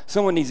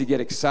 Someone needs to get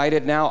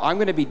excited now. I'm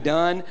going to be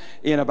done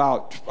in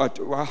about,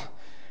 how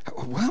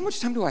much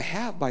time do I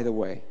have, by the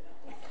way?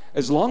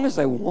 As long as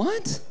I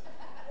want.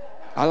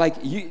 I like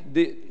you.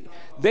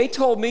 They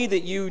told me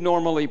that you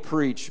normally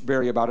preach,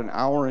 Barry, about an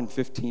hour and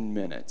 15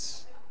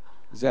 minutes.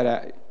 Is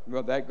that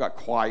well, that got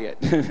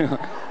quiet. They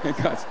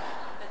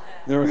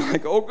were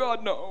like, oh,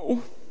 God,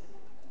 no.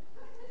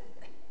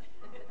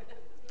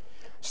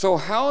 So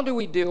how do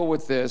we deal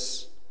with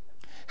this?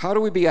 How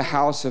do we be a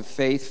house of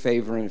faith,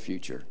 favor, and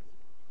future?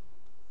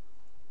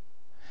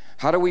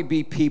 How do we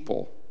be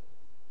people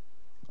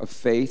of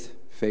faith,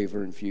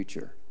 favor, and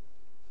future?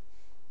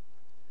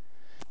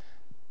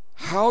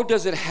 How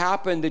does it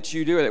happen that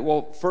you do it?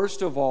 Well,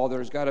 first of all,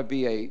 there's got to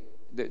be a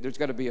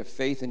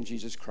faith in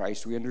Jesus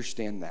Christ. We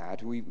understand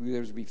that.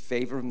 There's to be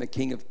favor from the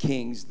King of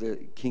Kings, the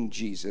King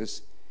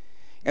Jesus.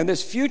 And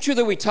this future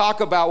that we talk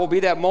about will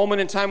be that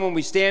moment in time when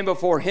we stand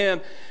before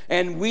Him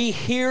and we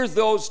hear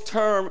those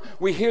terms,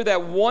 we hear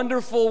that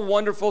wonderful,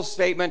 wonderful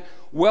statement,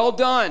 well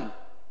done.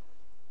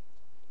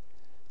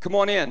 Come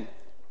on in.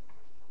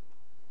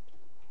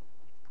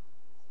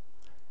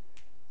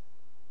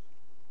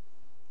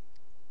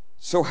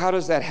 So how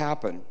does that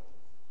happen?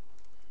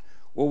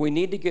 Well, we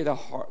need to get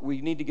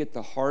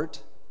the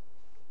heart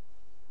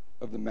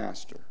of the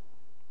Master.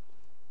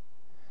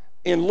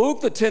 In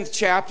Luke, the 10th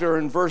chapter,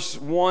 in verse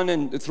 1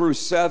 and through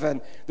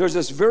 7, there's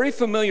this very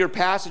familiar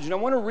passage, and I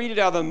want to read it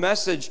out of the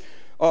Message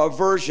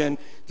version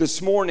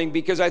this morning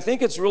because I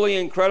think it's really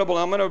incredible.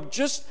 I'm going to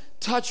just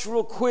touch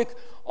real quick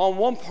on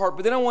one part,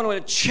 but then I want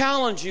to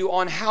challenge you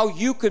on how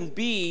you can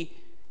be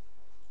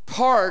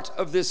part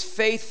of this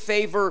faith,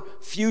 favor,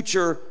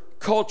 future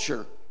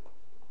culture.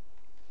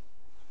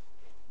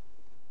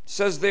 It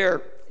says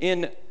there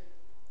in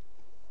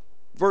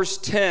verse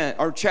 10,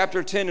 or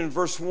chapter 10 and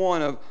verse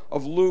 1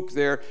 of Luke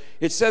there,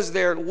 it says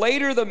there,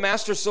 later the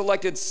Master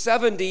selected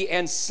 70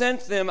 and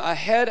sent them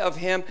ahead of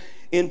him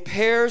in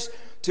pairs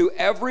to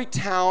every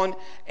town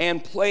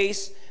and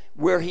place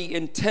where he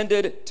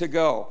intended to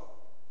go.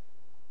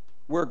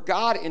 Where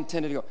God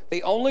intended to go.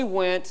 They only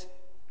went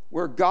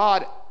where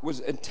God was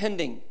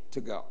intending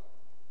to go.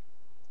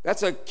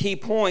 That's a key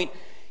point.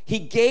 He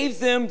gave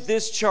them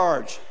this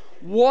charge.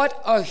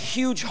 What a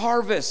huge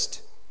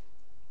harvest.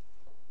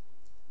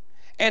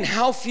 And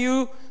how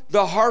few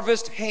the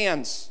harvest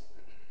hands.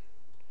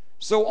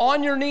 So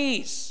on your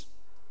knees,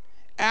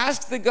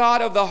 ask the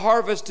God of the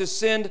harvest to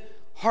send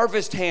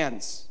harvest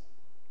hands.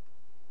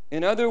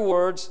 In other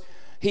words,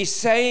 he's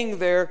saying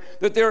there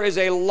that there is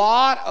a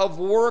lot of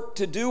work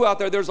to do out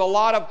there. There's a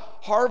lot of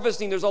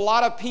harvesting. There's a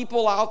lot of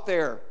people out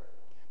there.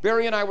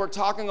 Barry and I were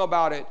talking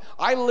about it.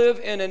 I live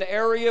in an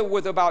area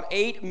with about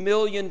 8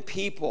 million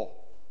people.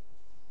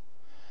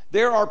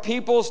 There are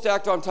people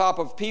stacked on top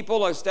of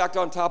people, stacked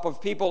on top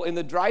of people. In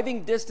the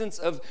driving distance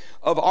of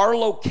our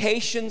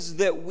locations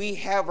that we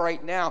have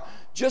right now,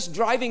 just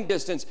driving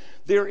distance,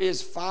 there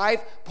is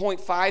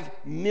 5.5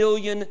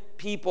 million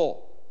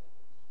people.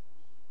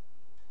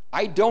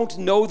 I don't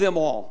know them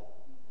all.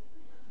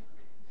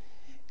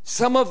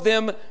 Some of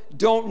them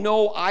don't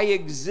know I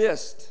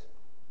exist.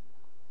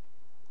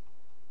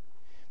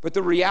 But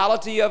the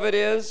reality of it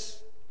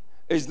is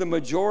the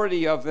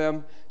majority of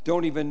them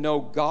don't even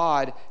know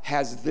God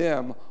has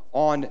them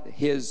on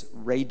his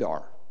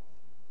radar.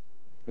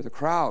 They're the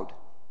crowd.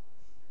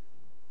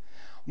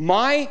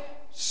 My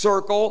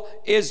circle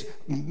is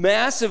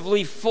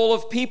massively full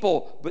of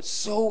people, but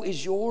so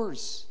is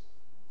yours.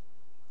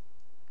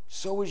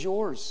 So is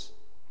yours.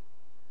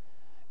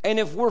 And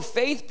if we're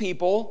faith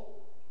people,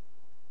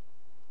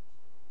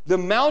 the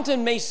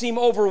mountain may seem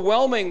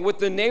overwhelming with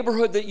the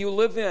neighborhood that you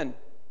live in.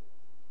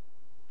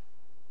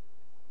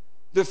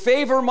 The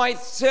favor might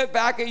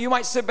you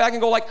might sit back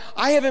and go like,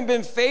 I haven't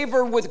been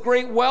favored with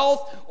great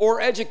wealth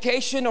or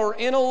education or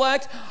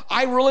intellect.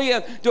 I really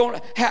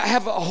don't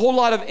have a whole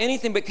lot of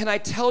anything, but can I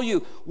tell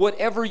you,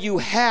 whatever you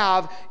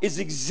have is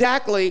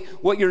exactly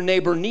what your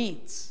neighbor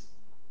needs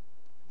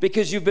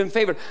because you've been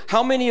favored.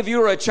 How many of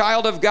you are a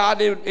child of God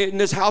in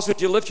this house?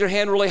 Would you lift your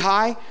hand really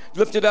high?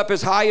 Lift it up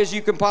as high as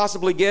you can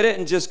possibly get it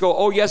and just go,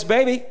 oh, yes,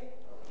 baby.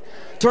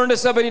 Turn to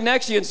somebody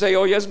next to you and say,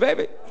 oh, yes,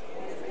 baby.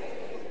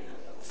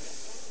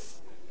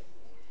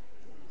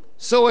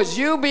 So as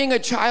you being a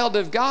child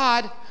of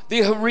God,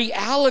 the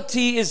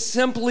reality is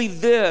simply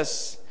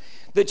this,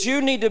 that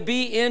you need to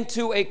be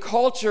into a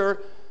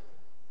culture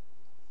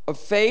of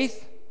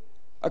faith,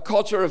 a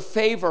culture of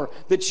favor,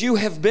 that you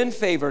have been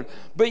favored.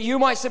 But you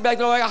might sit back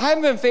and go, I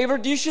haven't been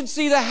favored. You should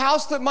see the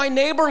house that my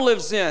neighbor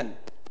lives in.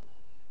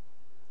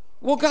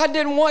 Well, God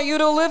didn't want you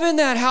to live in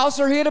that house,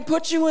 or he had to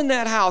put you in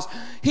that house.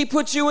 He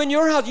put you in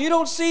your house. You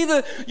don't see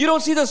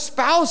the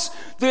spouse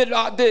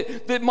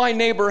that my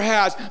neighbor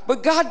has.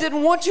 But God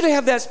didn't want you to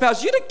have that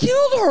spouse. You'd have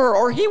killed her,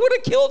 or he would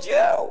have killed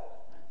you.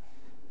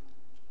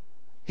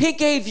 He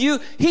gave you,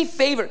 he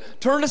favored.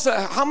 Turn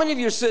to, how many of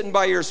you are sitting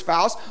by your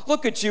spouse?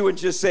 Look at you and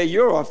just say,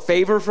 you're a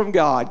favor from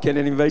God. Can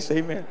anybody say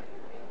amen?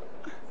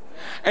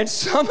 And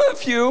some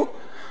of you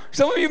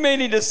may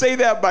need to say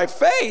that by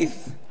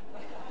faith.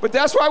 But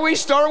that's why we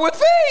start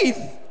with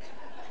faith.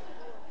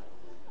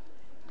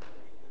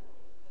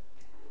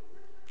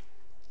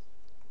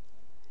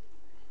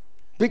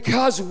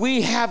 Because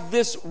we have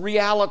this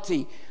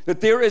reality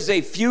that there is a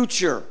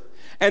future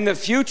And the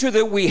future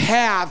that we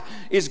have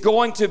is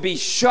going to be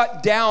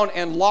shut down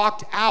and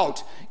locked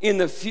out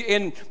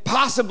in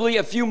possibly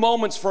a few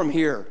moments from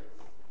here.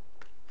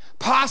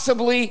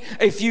 Possibly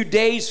a few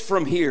days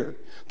from here.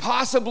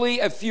 Possibly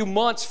a few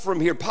months from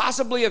here.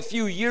 Possibly a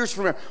few years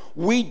from here.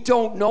 We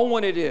don't know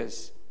when it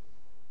is.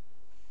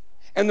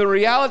 And the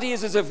reality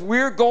is if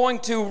we're going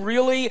to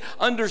really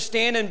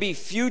understand and be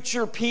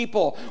future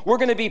people, we're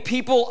going to be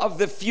people of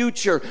the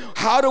future.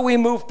 How do we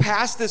move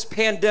past this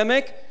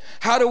pandemic?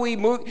 How do we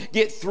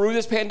get through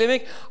this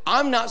pandemic?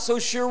 I'm not so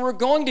sure we're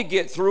going to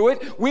get through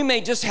it. We may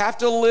just have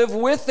to live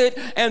with it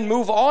and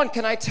move on.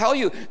 Can I tell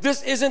you,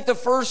 this isn't the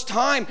first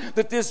time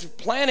that this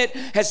planet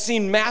has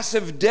seen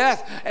massive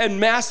death and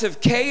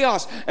massive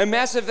chaos and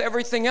massive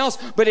everything else,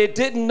 but it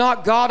didn't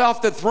knock God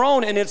off the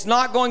throne, and it's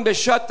not going to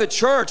shut the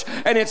church,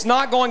 and it's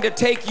not going to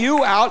take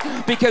you out,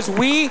 because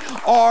we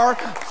are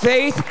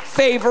faith,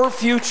 favor,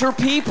 future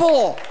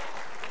people.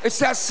 It's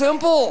that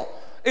simple.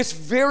 It's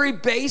very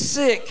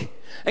basic.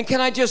 And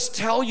can I just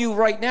tell you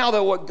right now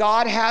that what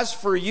God has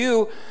for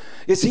you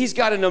is He's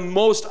got a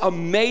most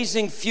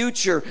amazing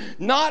future,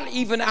 not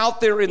even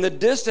out there in the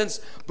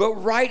distance, but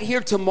right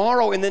here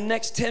tomorrow, in the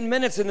next 10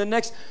 minutes, in the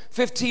next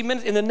 15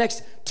 minutes, in the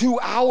next 2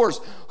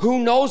 hours. Who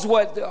knows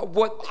what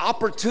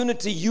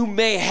opportunity you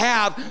may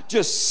have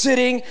just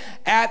sitting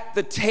at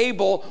the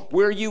table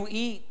where you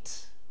eat.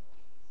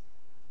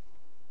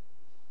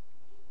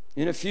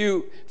 In a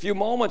few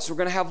moments, we're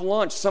going to have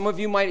lunch. Some of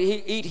you might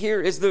eat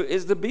here. Is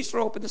the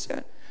bistro open this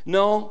afternoon?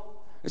 No,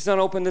 it's not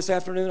open this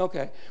afternoon?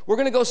 Okay. We're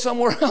going to go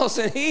somewhere else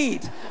and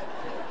eat.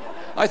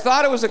 I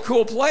thought it was a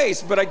cool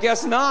place, but I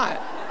guess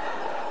not.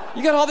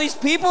 You got all these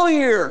people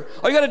here.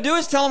 All you got to do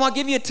is tell them, I'll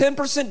give you a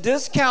 10%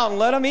 discount and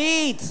let them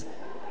eat.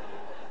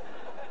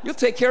 You'll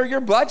take care of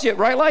your budget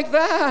right like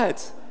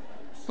that.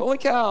 Holy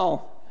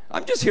cow.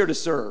 I'm just here to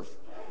serve.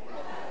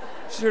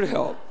 I'm just here to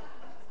help.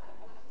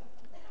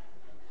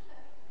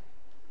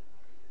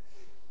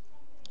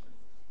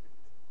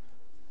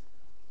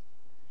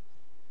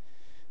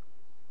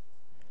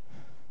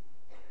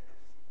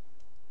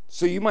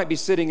 So you might be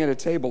sitting at a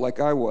table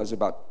like I was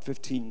about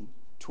 15,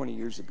 20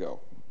 years ago.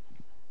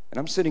 And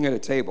I'm sitting at a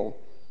table,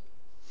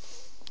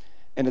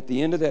 and at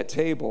the end of that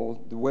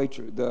table,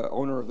 the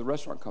owner of the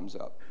restaurant comes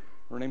up.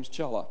 Her name's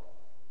Chella.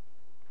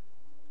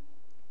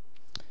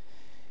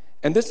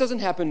 And this doesn't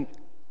happen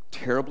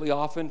terribly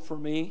often for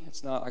me.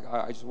 It's not like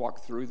I just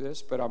walk through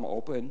this, but I'm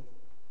open.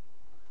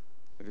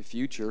 I have a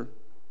future.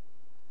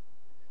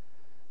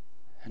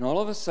 And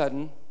all of a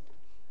sudden,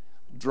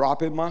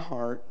 drop in my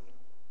heart,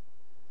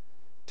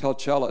 tell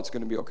Chella it's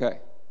going to be okay.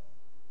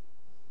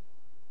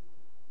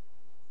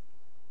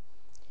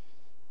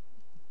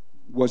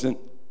 Wasn't,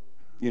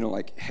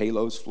 like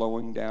halos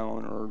flowing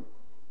down or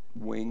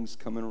wings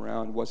coming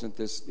around.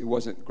 It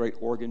wasn't great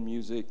organ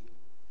music.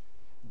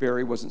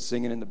 Barry wasn't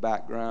singing in the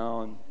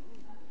background.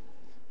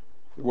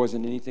 There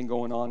wasn't anything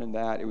going on in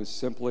that. It was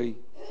simply,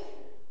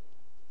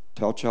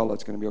 tell Chella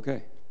it's going to be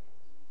okay.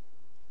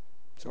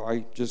 So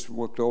I just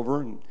walked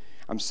over, and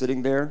I'm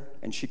sitting there,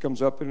 and she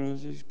comes up and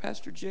says,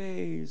 Pastor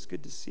Jay, it's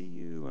good to see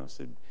you. And I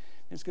said,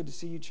 it's good to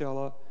see you,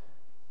 Chella.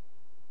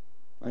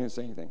 I didn't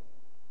say anything.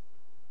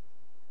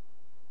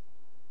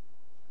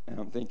 And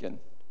I'm thinking,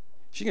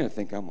 she's going to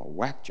think I'm a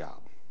whack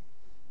job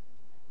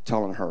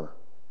telling her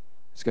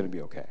it's going to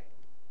be okay.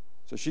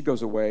 So she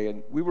goes away,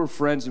 and we were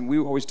friends, and we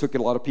always took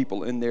a lot of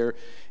people in there.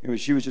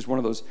 She was just one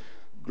of those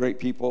great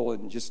people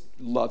and just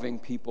loving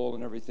people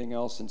and everything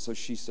else. And so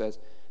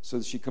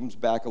she comes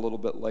back a little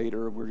bit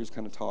later, and we're just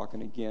kind of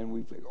talking again.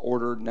 We've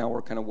ordered, now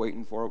we're kind of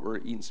waiting for it. We're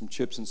eating some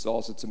chips and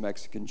salsa. It's a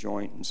Mexican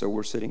joint. And so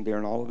we're sitting there,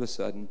 and all of a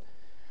sudden,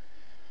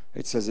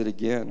 it says it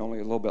again, only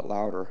a little bit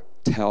louder.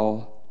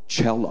 Tell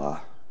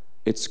Chella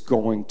it's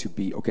going to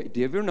be okay.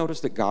 Do you ever notice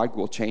that God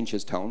will change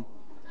his tone?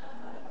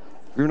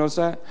 Have you ever noticed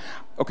that?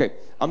 Okay,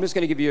 I'm just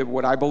going to give you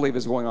what I believe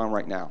is going on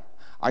right now.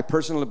 I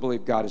personally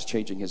believe God is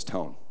changing his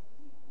tone.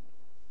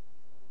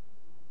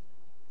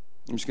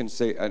 I'm just going to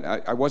say,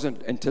 I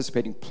wasn't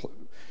anticipating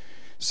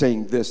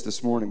saying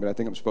this morning, but I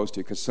think I'm supposed to,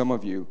 because some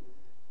of you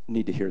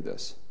need to hear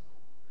this.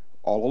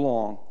 All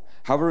along,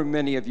 however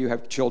many of you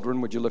have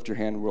children, would you lift your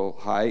hand real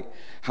high?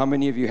 How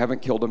many of you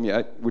haven't killed them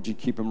yet? Would you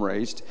keep them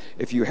raised?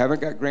 If you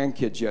haven't got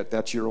grandkids yet,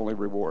 that's your only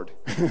reward.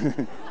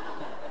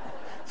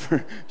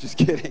 Just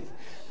kidding.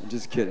 I'm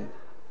just kidding.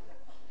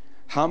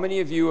 How many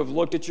of you have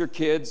looked at your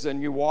kids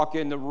and you walk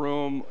in their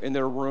room,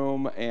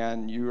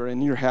 and you're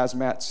in your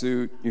hazmat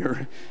suit,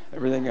 you're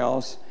everything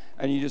else,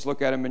 and you just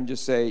look at them and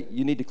just say,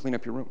 you need to clean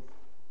up your room.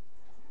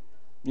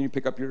 You need to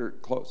pick up your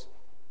clothes.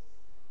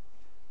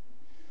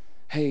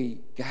 Hey,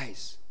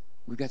 guys,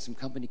 we've got some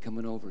company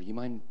coming over. You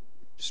mind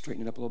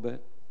straightening it up a little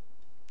bit?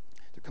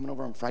 They're coming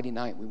over on Friday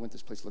night. We want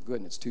this place to look good,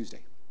 and it's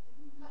Tuesday.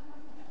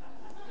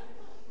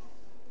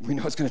 We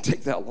know it's going to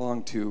take that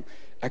long to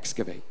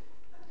excavate.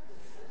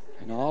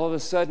 And all of a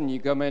sudden, you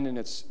come in and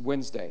it's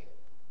Wednesday,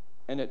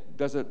 and it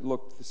doesn't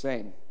look the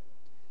same.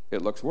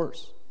 It looks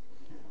worse.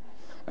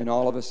 And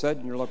all of a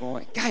sudden, you're looking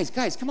like, guys,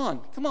 come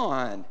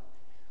on.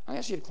 I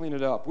asked you to clean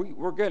it up.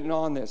 We're getting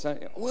on this.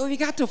 Well, you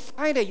got to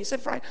Friday. You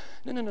said Friday.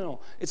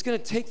 No. It's going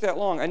to take that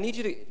long. I need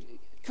you to,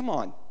 come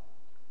on.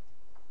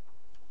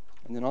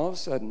 And then all of a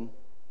sudden,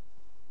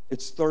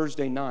 it's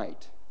Thursday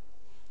night.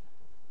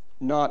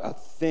 Not a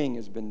thing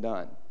has been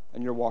done.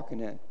 And you're walking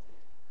in.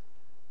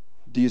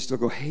 Do you still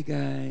go, hey,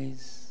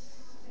 guys,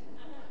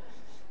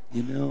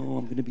 I'm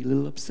going to be a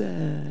little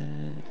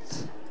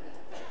upset.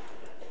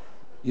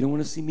 You don't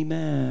want to see me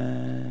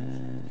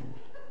mad.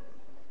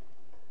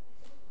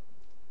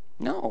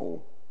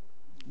 No.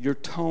 Your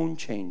tone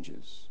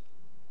changes.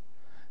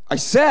 I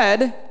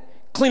said,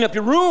 clean up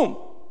your room.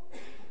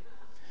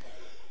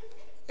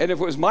 And if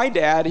it was my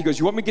dad, he goes,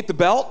 you want me to get the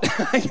belt?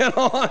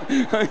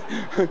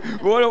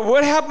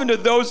 What happened to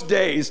those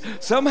days?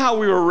 Somehow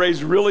we were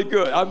raised really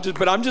good. I'm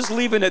just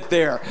leaving it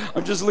there.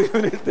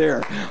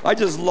 I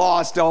just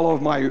lost all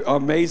of my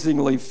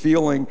amazingly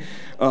feeling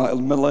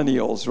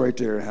millennials right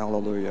there.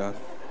 Hallelujah.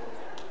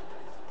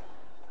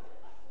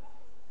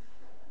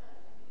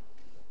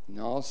 And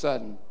all of a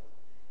sudden,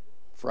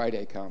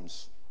 Friday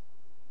comes.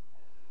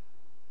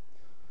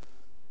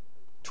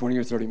 20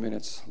 or 30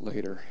 minutes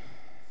later,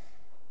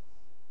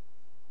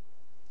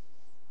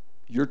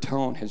 your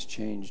tone has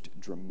changed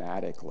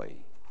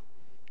dramatically,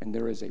 and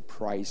there is a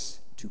price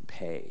to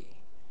pay,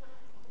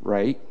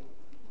 right?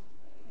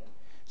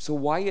 So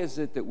why is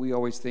it that we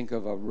always think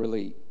of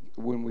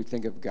when we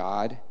think of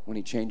God, when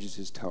he changes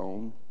his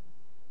tone?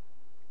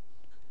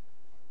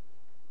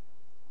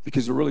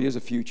 Because there really is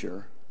a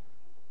future.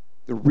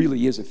 There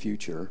really is a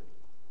future.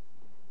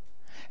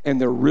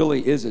 And there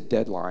really is a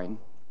deadline.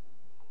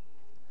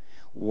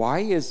 Why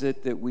is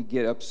it that we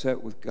get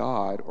upset with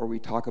God, or we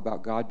talk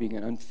about God being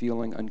an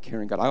unfeeling,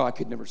 uncaring God? I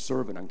could never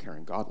serve an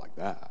uncaring God like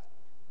that.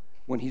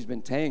 When he's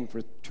been saying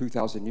for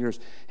 2,000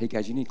 years, hey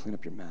guys, you need to clean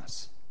up your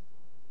mess.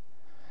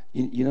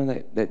 You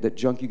know that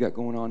junk you got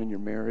going on in your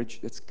marriage?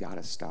 That's got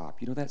to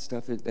stop. You know that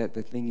stuff, that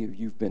the thing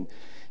you've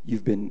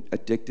been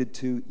addicted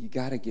to? You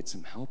got to get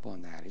some help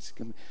on that. It's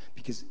coming,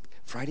 because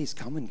Friday's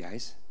coming,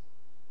 guys.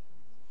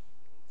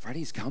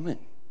 Friday's coming.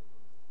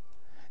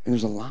 And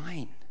there's a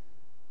line.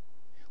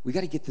 We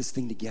got to get this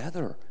thing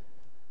together.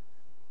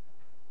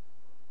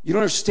 You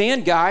don't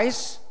understand,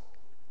 guys?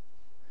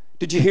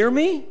 Did you hear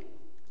me?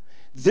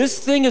 This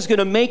thing is going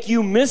to make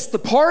you miss the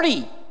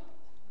party.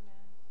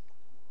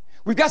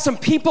 We've got some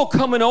people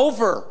coming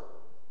over.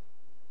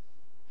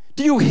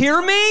 Do you hear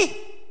me?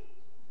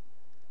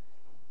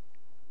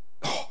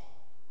 Oh,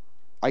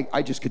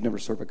 I just could never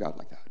serve a God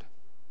like that.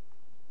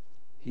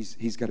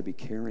 He's got to be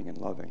caring and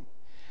loving.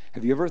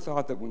 Have you ever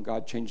thought that when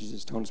God changes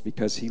his tone, it's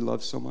because he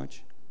loves so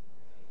much?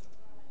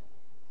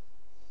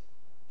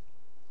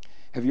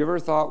 Have you ever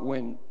thought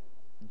when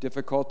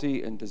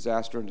difficulty and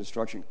disaster and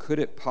destruction, could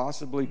it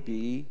possibly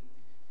be,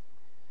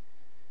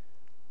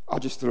 I'll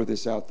just throw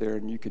this out there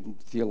and you can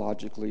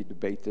theologically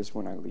debate this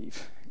when I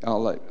leave.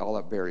 I'll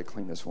let Barry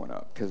clean this one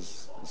up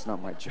because it's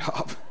not my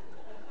job.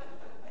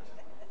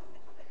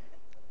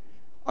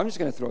 I'm just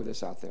going to throw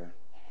this out there.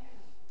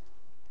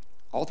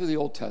 All through the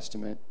Old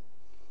Testament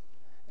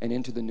and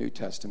into the New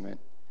Testament,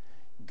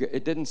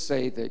 it didn't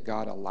say that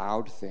God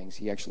allowed things.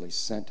 He actually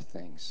sent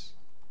things.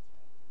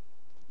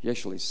 He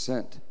actually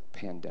sent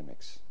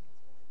pandemics.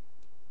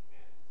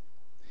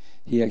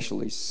 He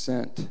actually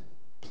sent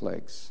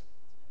plagues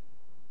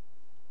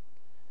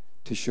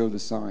to show the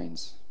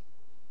signs.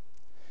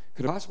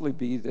 Could it possibly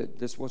be that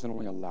this wasn't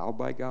only allowed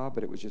by God,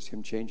 but it was just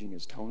him changing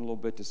his tone a little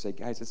bit to say,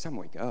 guys, it's time to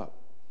wake up?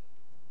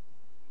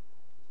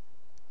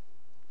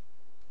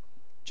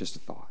 Just a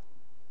thought.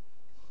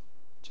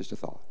 Just a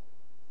thought.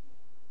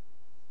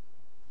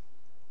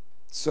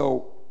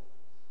 So,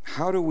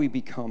 how do we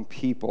become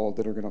people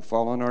that are going to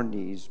fall on our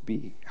knees,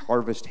 be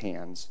harvest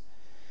hands?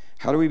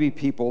 How do we be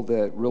people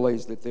that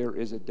realize that there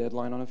is a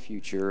deadline on a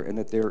future and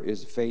that there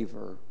is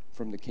favor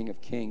from the King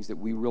of Kings, that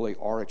we really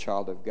are a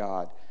child of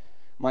God?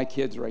 My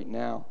kids right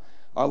now,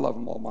 I love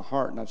them all my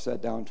heart, and I've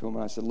sat down to them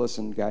and I said,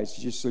 listen, guys,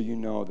 just so you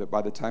know that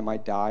by the time I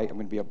die, I'm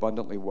going to be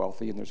abundantly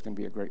wealthy and there's going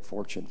to be a great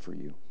fortune for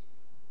you.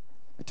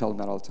 I tell them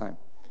that all the time.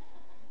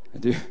 I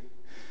do.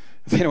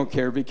 They don't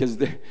care because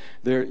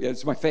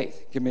it's my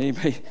faith. Can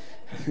anybody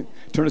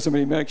turn to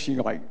somebody next to you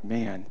and go like,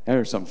 man,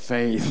 there's some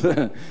faith.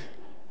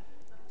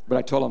 But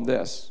I told them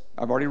this.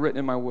 I've already written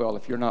in my will,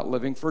 if you're not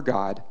living for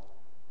God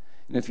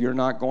and if you're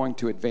not going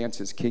to advance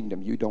his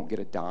kingdom, you don't get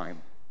a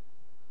dime.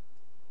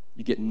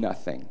 You get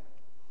nothing.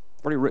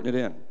 I've already written it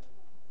in.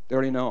 They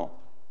already know.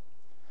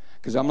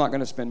 Because I'm not going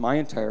to spend my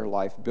entire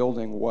life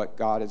building what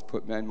God has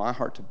put in my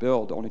heart to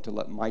build, only to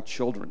let my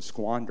children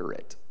squander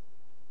it.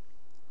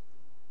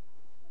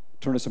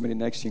 Turn to somebody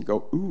next to you and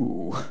go,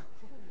 ooh,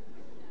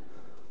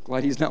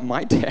 glad he's not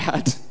my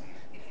dad.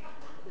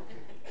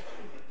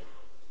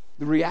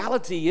 The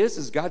reality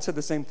is God said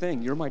the same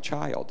thing. You're my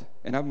child,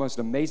 and I have the most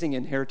amazing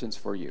inheritance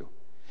for you.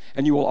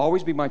 And you will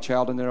always be my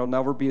child, and there will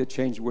never be a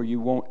change where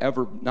you won't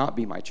ever not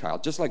be my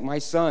child. Just like my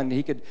son,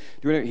 he could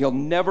do it. He'll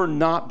never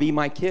not be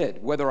my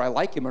kid. Whether I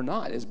like him or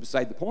not is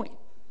beside the point.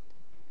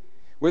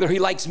 Whether he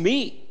likes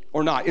me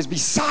or not is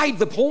beside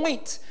the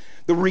point.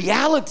 The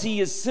reality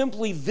is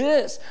simply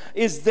this,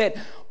 is that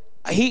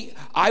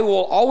I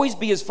will always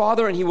be his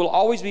father and he will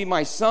always be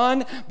my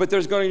son, but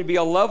there's going to be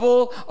a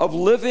level of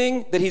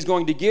living that he's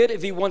going to get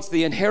if he wants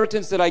the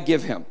inheritance that I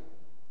give him.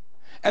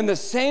 And the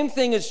same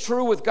thing is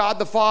true with God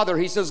the Father.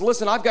 He says,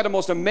 listen, I've got a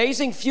most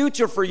amazing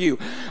future for you.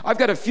 I've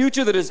got a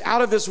future that is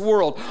out of this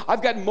world.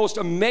 I've got most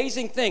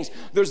amazing things.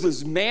 There's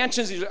these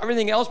mansions, there's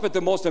everything else, but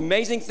the most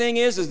amazing thing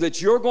is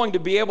that you're going to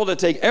be able to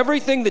take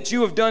everything that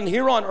you have done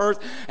here on earth,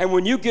 and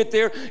when you get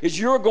there, is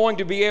you're going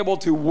to be able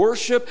to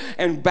worship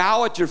and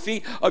bow at your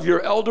feet of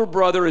your elder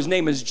brother. His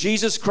name is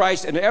Jesus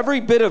Christ, and every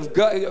bit of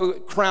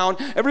crown,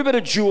 every bit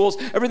of jewels,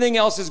 everything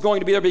else is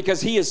going to be there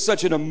because he is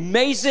such an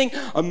amazing,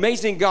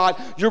 amazing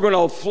God. You're going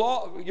to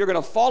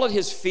fall at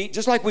his feet,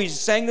 just like we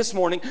sang this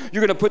morning.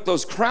 You're going to put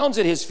those crowns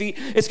at his feet.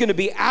 It's going to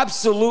be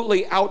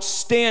absolutely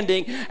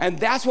outstanding, and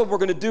that's what we're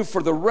going to do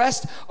for the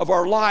rest of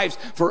our lives,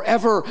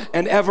 forever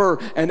and ever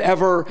and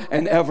ever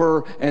and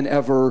ever and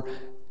ever.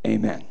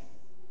 Amen.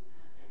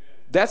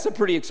 That's a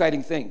pretty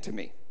exciting thing to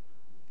me.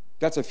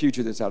 That's a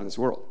future that's out of this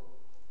world.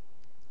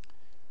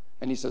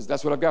 And he says,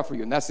 that's what I've got for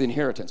you, and that's the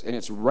inheritance, and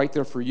it's right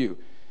there for you.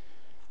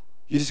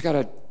 You just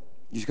gotta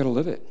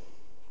live it.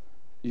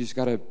 You just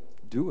gotta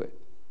do it.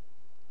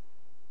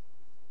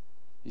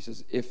 He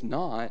says, if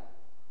not,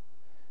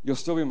 you'll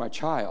still be my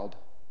child,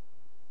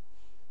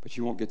 but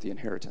you won't get the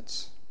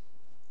inheritance.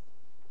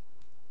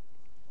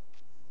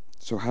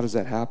 So how does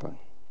that happen?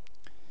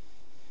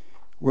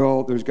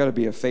 Well, there's got to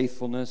be a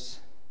faithfulness.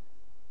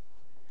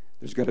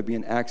 There's got to be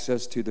an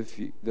access to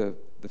the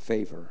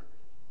favor.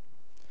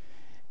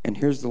 And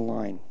here's the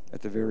line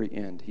at the very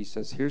end. He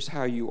says, here's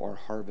how you are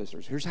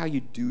harvesters. Here's how you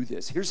do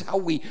this. Here's how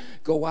we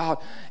go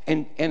out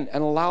and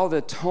allow the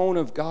tone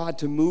of God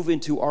to move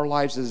into our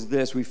lives as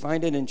this. We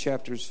find it in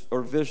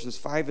verses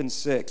 5 and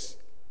 6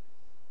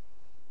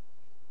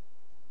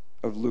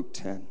 of Luke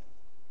 10. It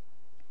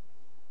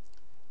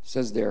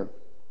says there,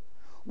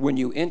 when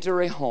you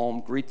enter a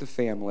home, greet the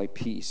family,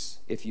 peace,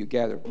 if you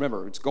gather.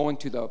 Remember, it's going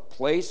to the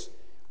place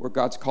where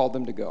God's called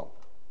them to go.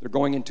 They're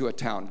going into a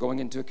town, going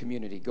into a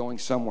community, going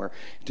somewhere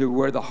to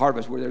where the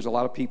harvest, where there's a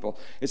lot of people.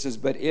 It says,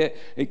 but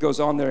it goes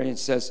on there and it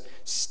says,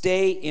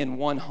 stay in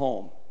one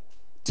home,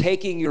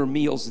 taking your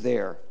meals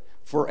there.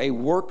 For a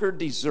worker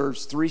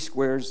deserves 3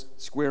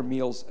 square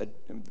meals.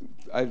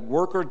 A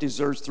worker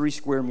deserves 3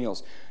 square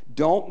meals.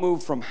 Don't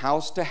move from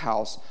house to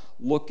house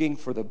looking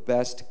for the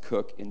best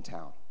cook in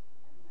town.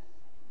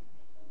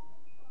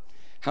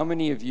 How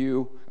many of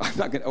you,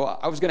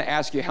 I was going to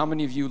ask you, how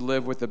many of you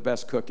live with the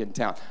best cook in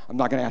town? I'm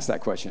not going to ask that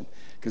question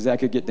because that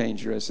could get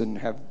dangerous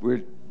and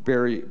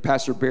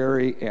Pastor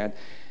Barry and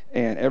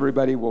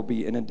everybody will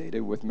be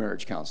inundated with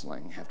marriage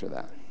counseling after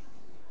that.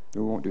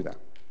 We won't do that.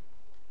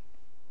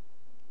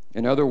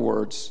 In other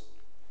words,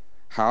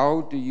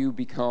 how do you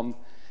become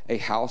a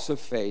house of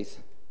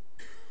faith,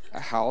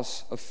 a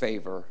house of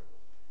favor,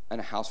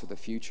 and a house with a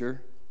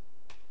future?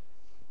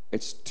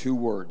 It's 2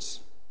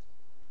 words: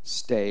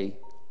 stay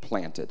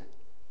planted.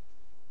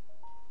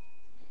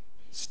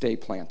 Stay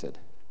planted.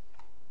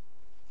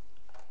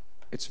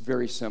 It's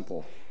very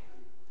simple.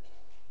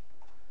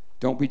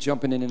 Don't be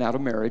jumping in and out of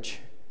marriage.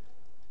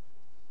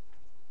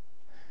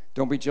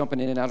 Don't be jumping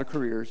in and out of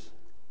careers.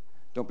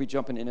 Don't be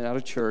jumping in and out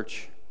of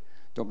church.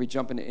 Don't be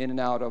jumping in and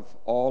out of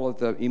all of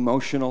the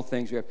emotional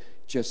things we have.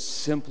 Just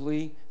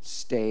simply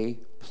stay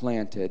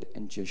planted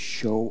and just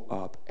show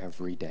up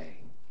every day.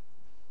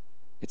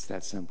 It's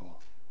that simple.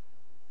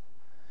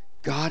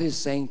 God is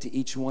saying to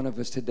each one of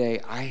us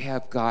today, I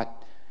have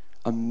got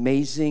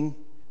amazing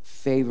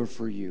favor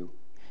for you.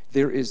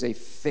 There is a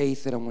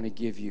faith that I want to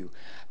give you,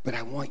 but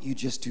I want you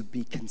just to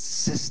be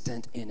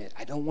consistent in it.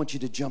 I don't want you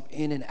to jump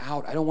in and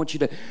out. I don't want you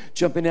to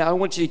jump in and out. I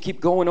want you to keep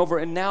going over.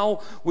 And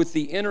now with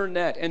the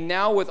internet and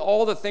now with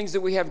all the things that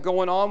we have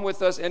going on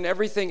with us and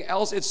everything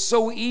else, it's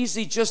so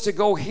easy just to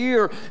go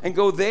here and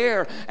go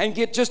there and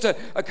get just a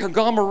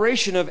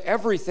conglomeration of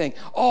everything.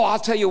 Oh, I'll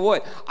tell you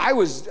what, I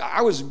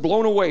was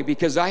blown away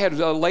because I had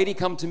a lady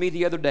come to me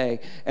the other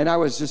day and I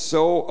was just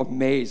so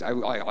amazed. I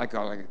like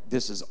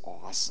this is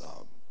awesome.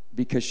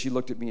 Because she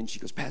looked at me and she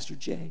goes, Pastor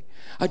Jay,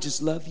 I just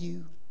love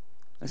you.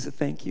 I said,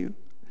 thank you.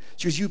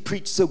 She goes, you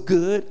preach so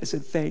good. I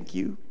said, thank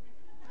you.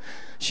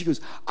 She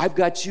goes, I've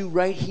got you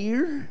right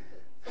here.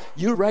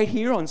 You're right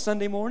here on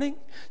Sunday morning.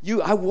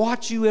 I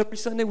watch you every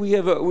Sunday.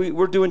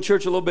 We're doing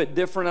church a little bit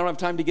different. I don't have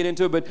time to get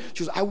into it, but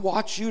she goes, I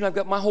watch you, and I've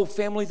got my whole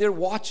family there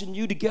watching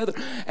you together,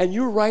 and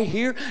you're right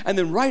here. And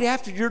then right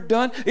after you're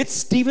done, it's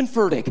Stephen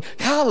Furtick.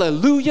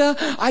 Hallelujah!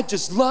 I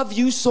just love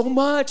you so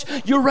much.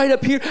 You're right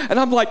up here, and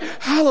I'm like,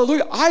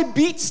 hallelujah! I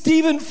beat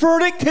Stephen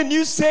Furtick. Can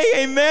you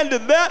say amen to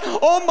that?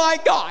 Oh my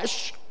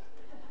gosh!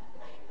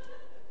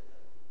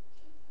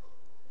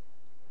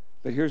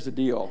 But here's the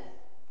deal.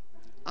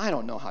 I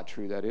don't know how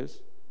true that is.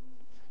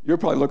 You're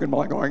probably looking at me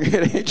like going,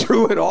 it ain't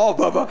true at all,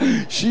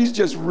 Bubba. She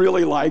just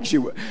really likes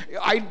you.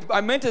 I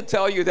meant to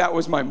tell you that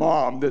was my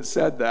mom that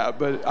said that,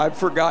 but I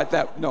forgot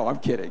that. No, I'm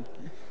kidding.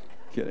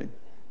 Kidding.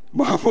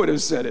 Mom would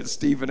have said it,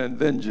 Stephen and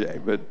then Jay,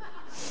 but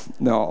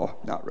no,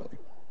 not really.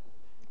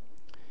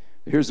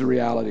 Here's the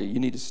reality. You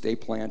need to stay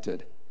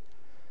planted.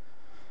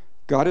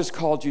 God has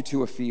called you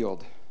to a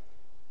field.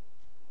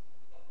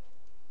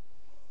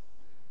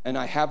 And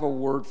I have a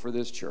word for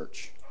this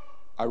church.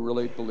 I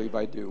really believe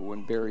I do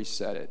when Barry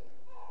said it.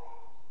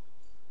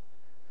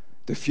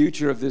 The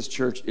future of this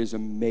church is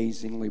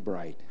amazingly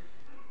bright.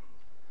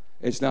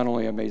 It's not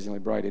only amazingly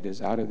bright, it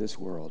is out of this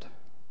world.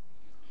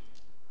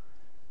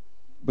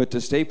 But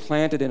to stay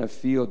planted in a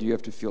field, you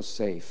have to feel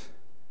safe.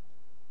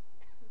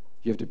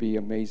 You have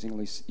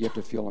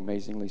to feel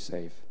amazingly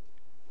safe.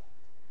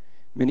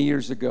 Many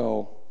years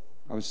ago,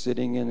 I was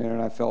sitting in there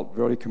and I felt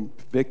very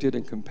convicted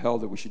and compelled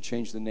that we should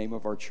change the name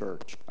of our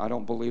church. I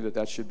don't believe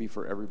that should be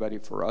for everybody.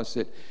 For us,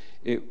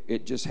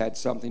 it just had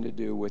something to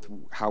do with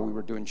how we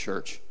were doing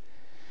church.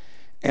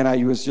 And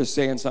I was just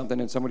saying something,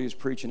 and somebody was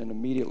preaching, and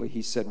immediately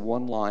he said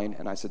one line,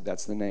 and I said,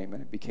 that's the name,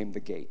 and it became The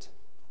Gate.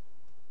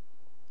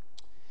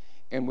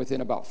 And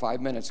within about 5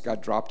 minutes,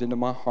 God dropped into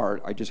my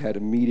heart. I just had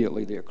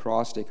immediately the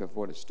acrostic of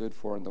what it stood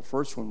for, and the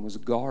first one was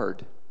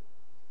guard.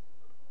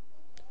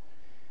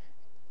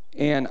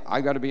 And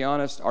I got to be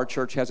honest, our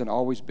church hasn't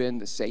always been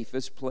the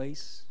safest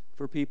place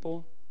for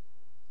people.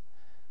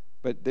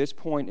 But at this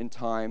point in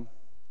time,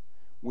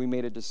 we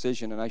made a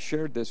decision, and I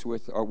shared this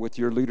with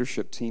your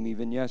leadership team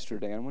even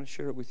yesterday. I want to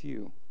share it with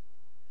you.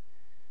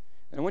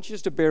 And I want you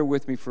just to bear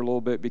with me for a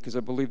little bit, because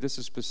I believe this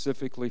is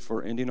specifically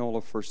for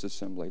Indianola First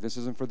Assembly. This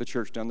isn't for the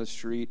church down the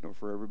street or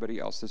for everybody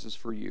else. This is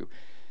for you.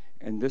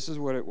 And this is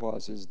what it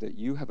was, is that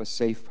you have a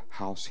safe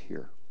house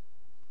here.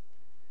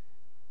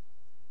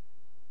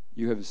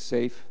 You have a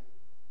safe,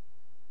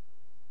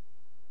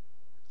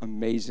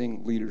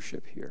 amazing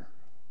leadership here.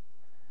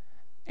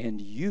 And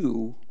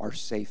you are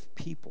safe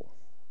people.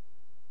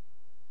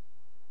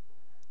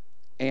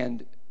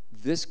 And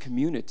this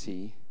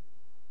community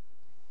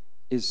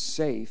is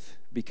safe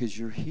because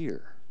you're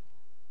here.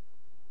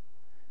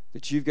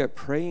 That you've got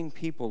praying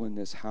people in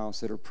this house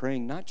that are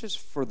praying not just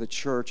for the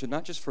church and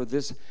not just for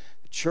this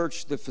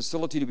church, the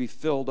facility to be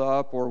filled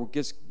up or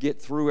just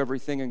get through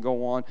everything and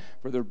go on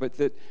further, but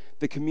that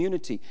the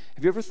community.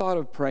 Have you ever thought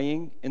of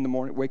praying in the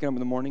morning, waking up in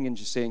the morning and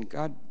just saying,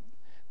 God,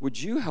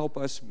 would you help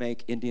us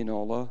make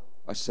Indianola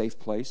a safe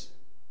place?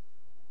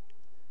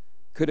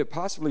 Could it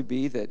possibly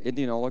be that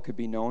Indianola could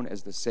be known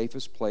as the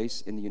safest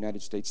place in the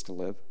United States to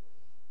live?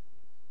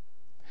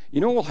 You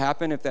know what will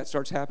happen if that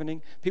starts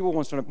happening? People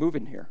won't start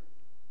moving here.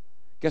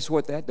 Guess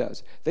what that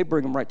does? They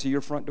bring them right to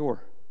your front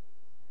door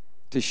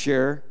to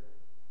share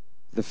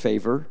the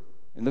favor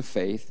and the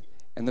faith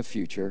and the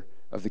future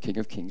of the King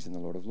of Kings and the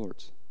Lord of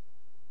Lords.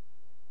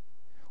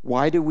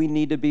 Why do we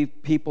need to be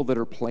people that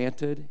are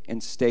planted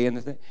and stay in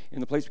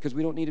the place? Because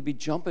we don't need to be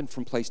jumping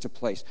from place to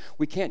place.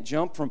 We can't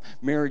jump from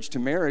marriage to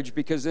marriage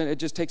because then it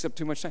just takes up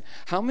too much time.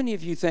 How many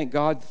of you thank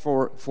God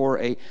for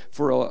a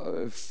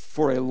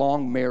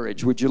long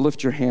marriage? Would you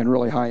lift your hand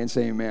really high and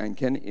say amen?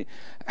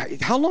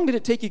 How long did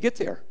it take you to get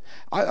there?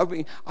 I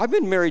mean, I've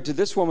been married to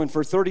this woman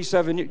for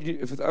 37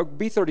 years. I'll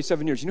be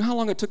 37 years. You know how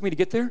long it took me to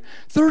get there?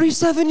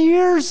 37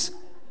 years.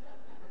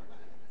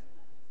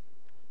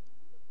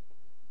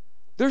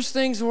 There's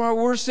things where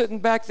we're sitting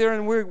back there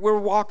and we're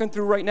walking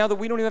through right now that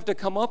we don't even have to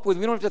come up with.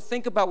 We don't have to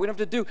think about. We don't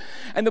have to do.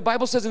 And the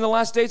Bible says in the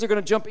last days they're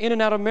going to jump in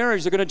and out of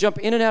marriage. They're going to jump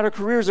in and out of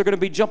careers. They're going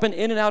to be jumping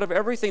in and out of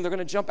everything. They're going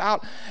to jump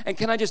out. And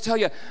can I just tell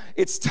you,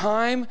 it's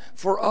time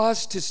for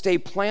us to stay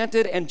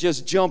planted and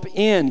just jump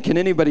in. Can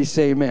anybody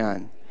say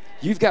amen?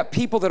 You've got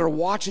people that are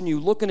watching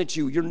you, looking at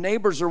you. Your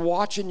neighbors are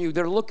watching you.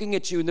 They're looking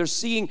at you, and they're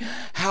seeing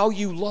how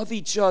you love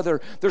each other.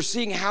 They're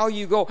seeing how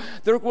you go.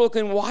 They're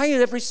looking, why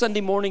every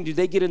Sunday morning do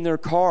they get in their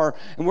car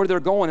and where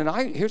they're going?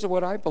 And here's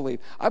what I believe.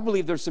 I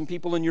believe there's some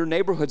people in your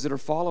neighborhoods that are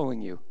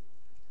following you.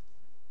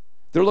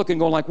 They're looking,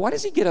 going like, why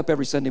does he get up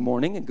every Sunday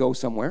morning and go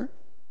somewhere?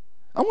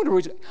 I wonder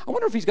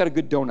if he's got a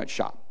good donut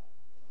shop.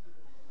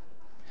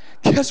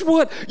 Guess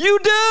what? You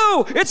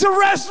do. It's a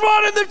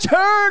restaurant in the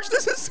church.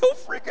 This is so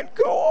freaking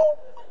cool.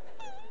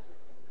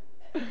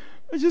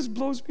 It just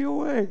blows me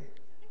away.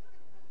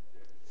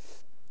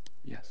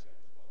 Yes.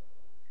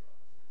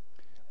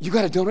 You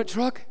got a donut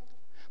truck?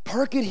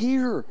 Park it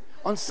here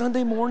on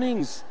Sunday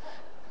mornings.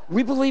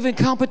 We believe in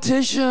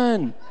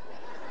competition.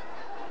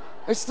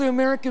 It's the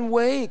American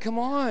way. Come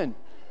on.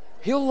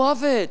 He'll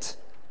love it.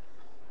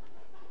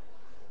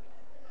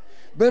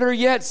 Better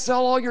yet,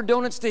 sell all your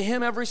donuts to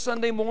him every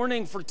Sunday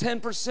morning for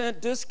 10%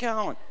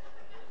 discount.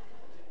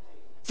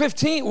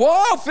 15.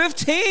 Whoa,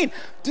 15.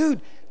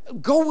 Dude.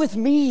 Go with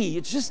me.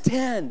 It's just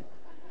 10.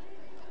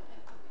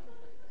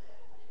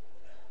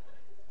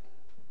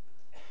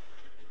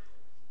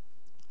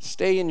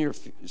 Stay in your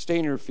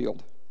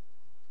field.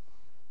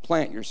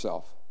 Plant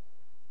yourself.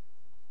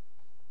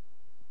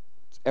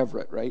 It's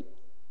Everett, right?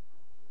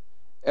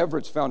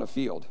 Everett's found a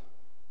field,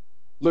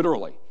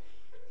 literally,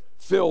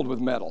 filled with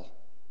metal.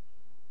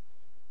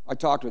 I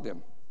talked with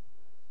him.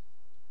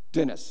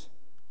 Dennis,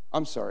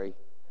 I'm sorry.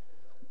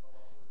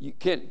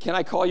 Can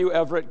I call you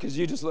Everett? Because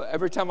you just,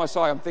 every time I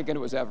saw you, I'm thinking it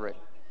was Everett.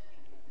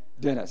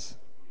 Dennis.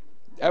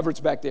 Everett's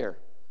back there.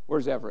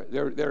 Where's Everett?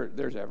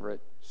 There's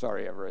Everett.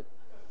 Sorry, Everett.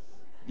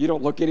 You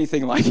don't look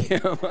anything like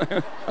him.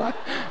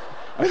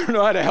 I don't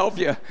know how to help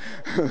you.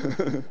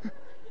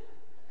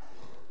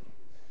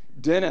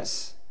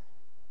 Dennis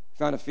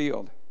found a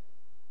field.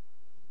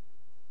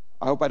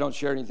 I hope I don't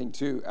share anything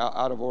too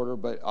out of order,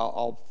 but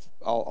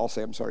I'll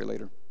say I'm sorry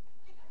later.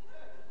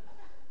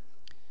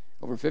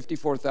 Over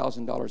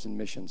 $54,000 in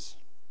missions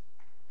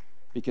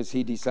because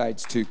he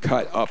decides to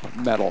cut up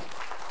metal.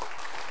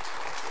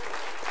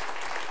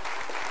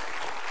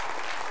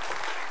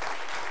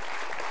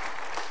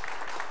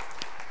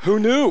 Who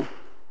knew?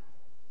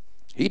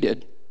 He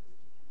did.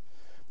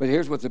 But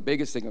here's what's the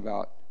biggest thing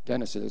about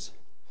Dennis is,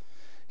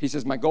 he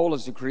says, my goal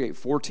is to create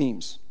 4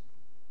 teams.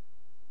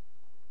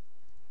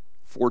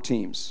 4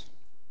 teams.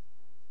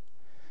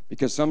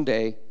 Because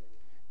someday,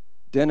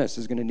 Dennis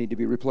is going to need to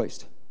be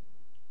replaced.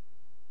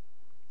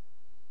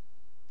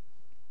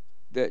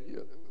 That,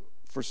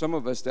 for some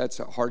of us, that's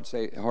a hard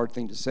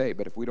thing to say,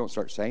 but if we don't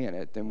start saying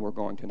it, then we're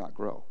going to not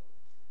grow.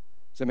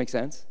 Does that make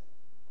sense?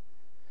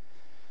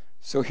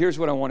 So here's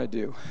what I want to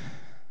do.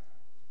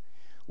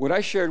 What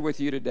I shared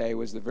with you today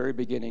was the very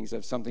beginnings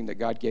of something that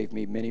God gave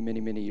me many, many,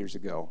 many years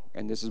ago.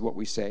 And this is what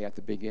we say at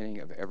the beginning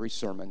of every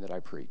sermon that I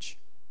preach.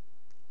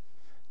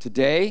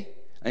 Today,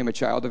 I am a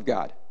child of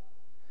God.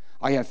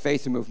 I have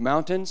faith to move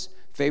mountains,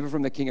 favor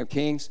from the King of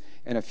Kings,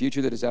 and a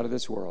future that is out of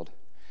this world.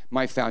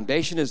 My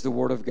foundation is the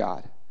Word of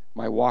God.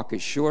 My walk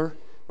is sure.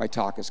 My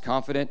talk is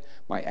confident.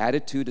 My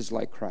attitude is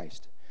like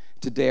Christ.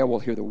 Today, I will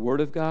hear the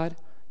Word of God.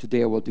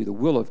 Today I will do the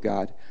will of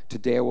God.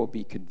 Today I will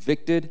be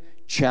convicted,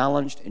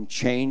 challenged, and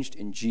changed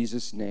in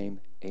Jesus' name.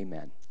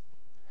 Amen.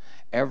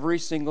 Every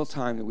single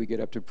time that we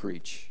get up to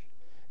preach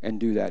and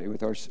do that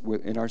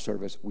in our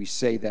service, we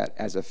say that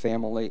as a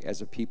family,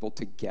 as a people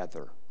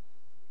together.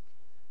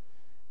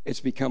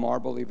 It's become our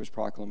believers'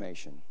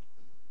 proclamation.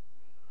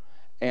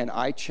 And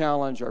I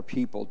challenge our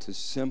people to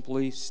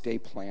simply stay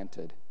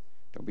planted.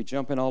 Don't be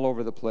jumping all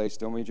over the place.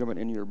 Don't be jumping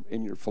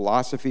in your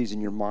philosophies,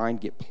 in your mind.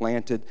 Get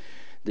planted.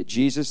 That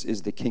Jesus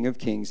is the King of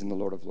Kings and the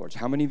Lord of Lords.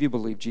 How many of you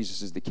believe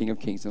Jesus is the King of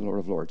Kings and the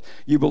Lord of Lords?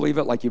 You believe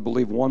it like you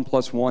believe 1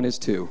 + 1 is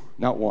 2.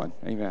 Not 1.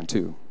 Amen.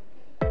 2.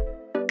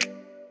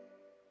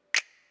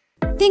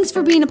 Thanks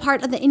for being a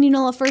part of the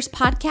Indianola First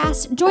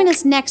podcast. Join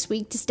us next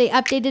week to stay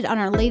updated on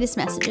our latest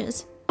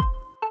messages.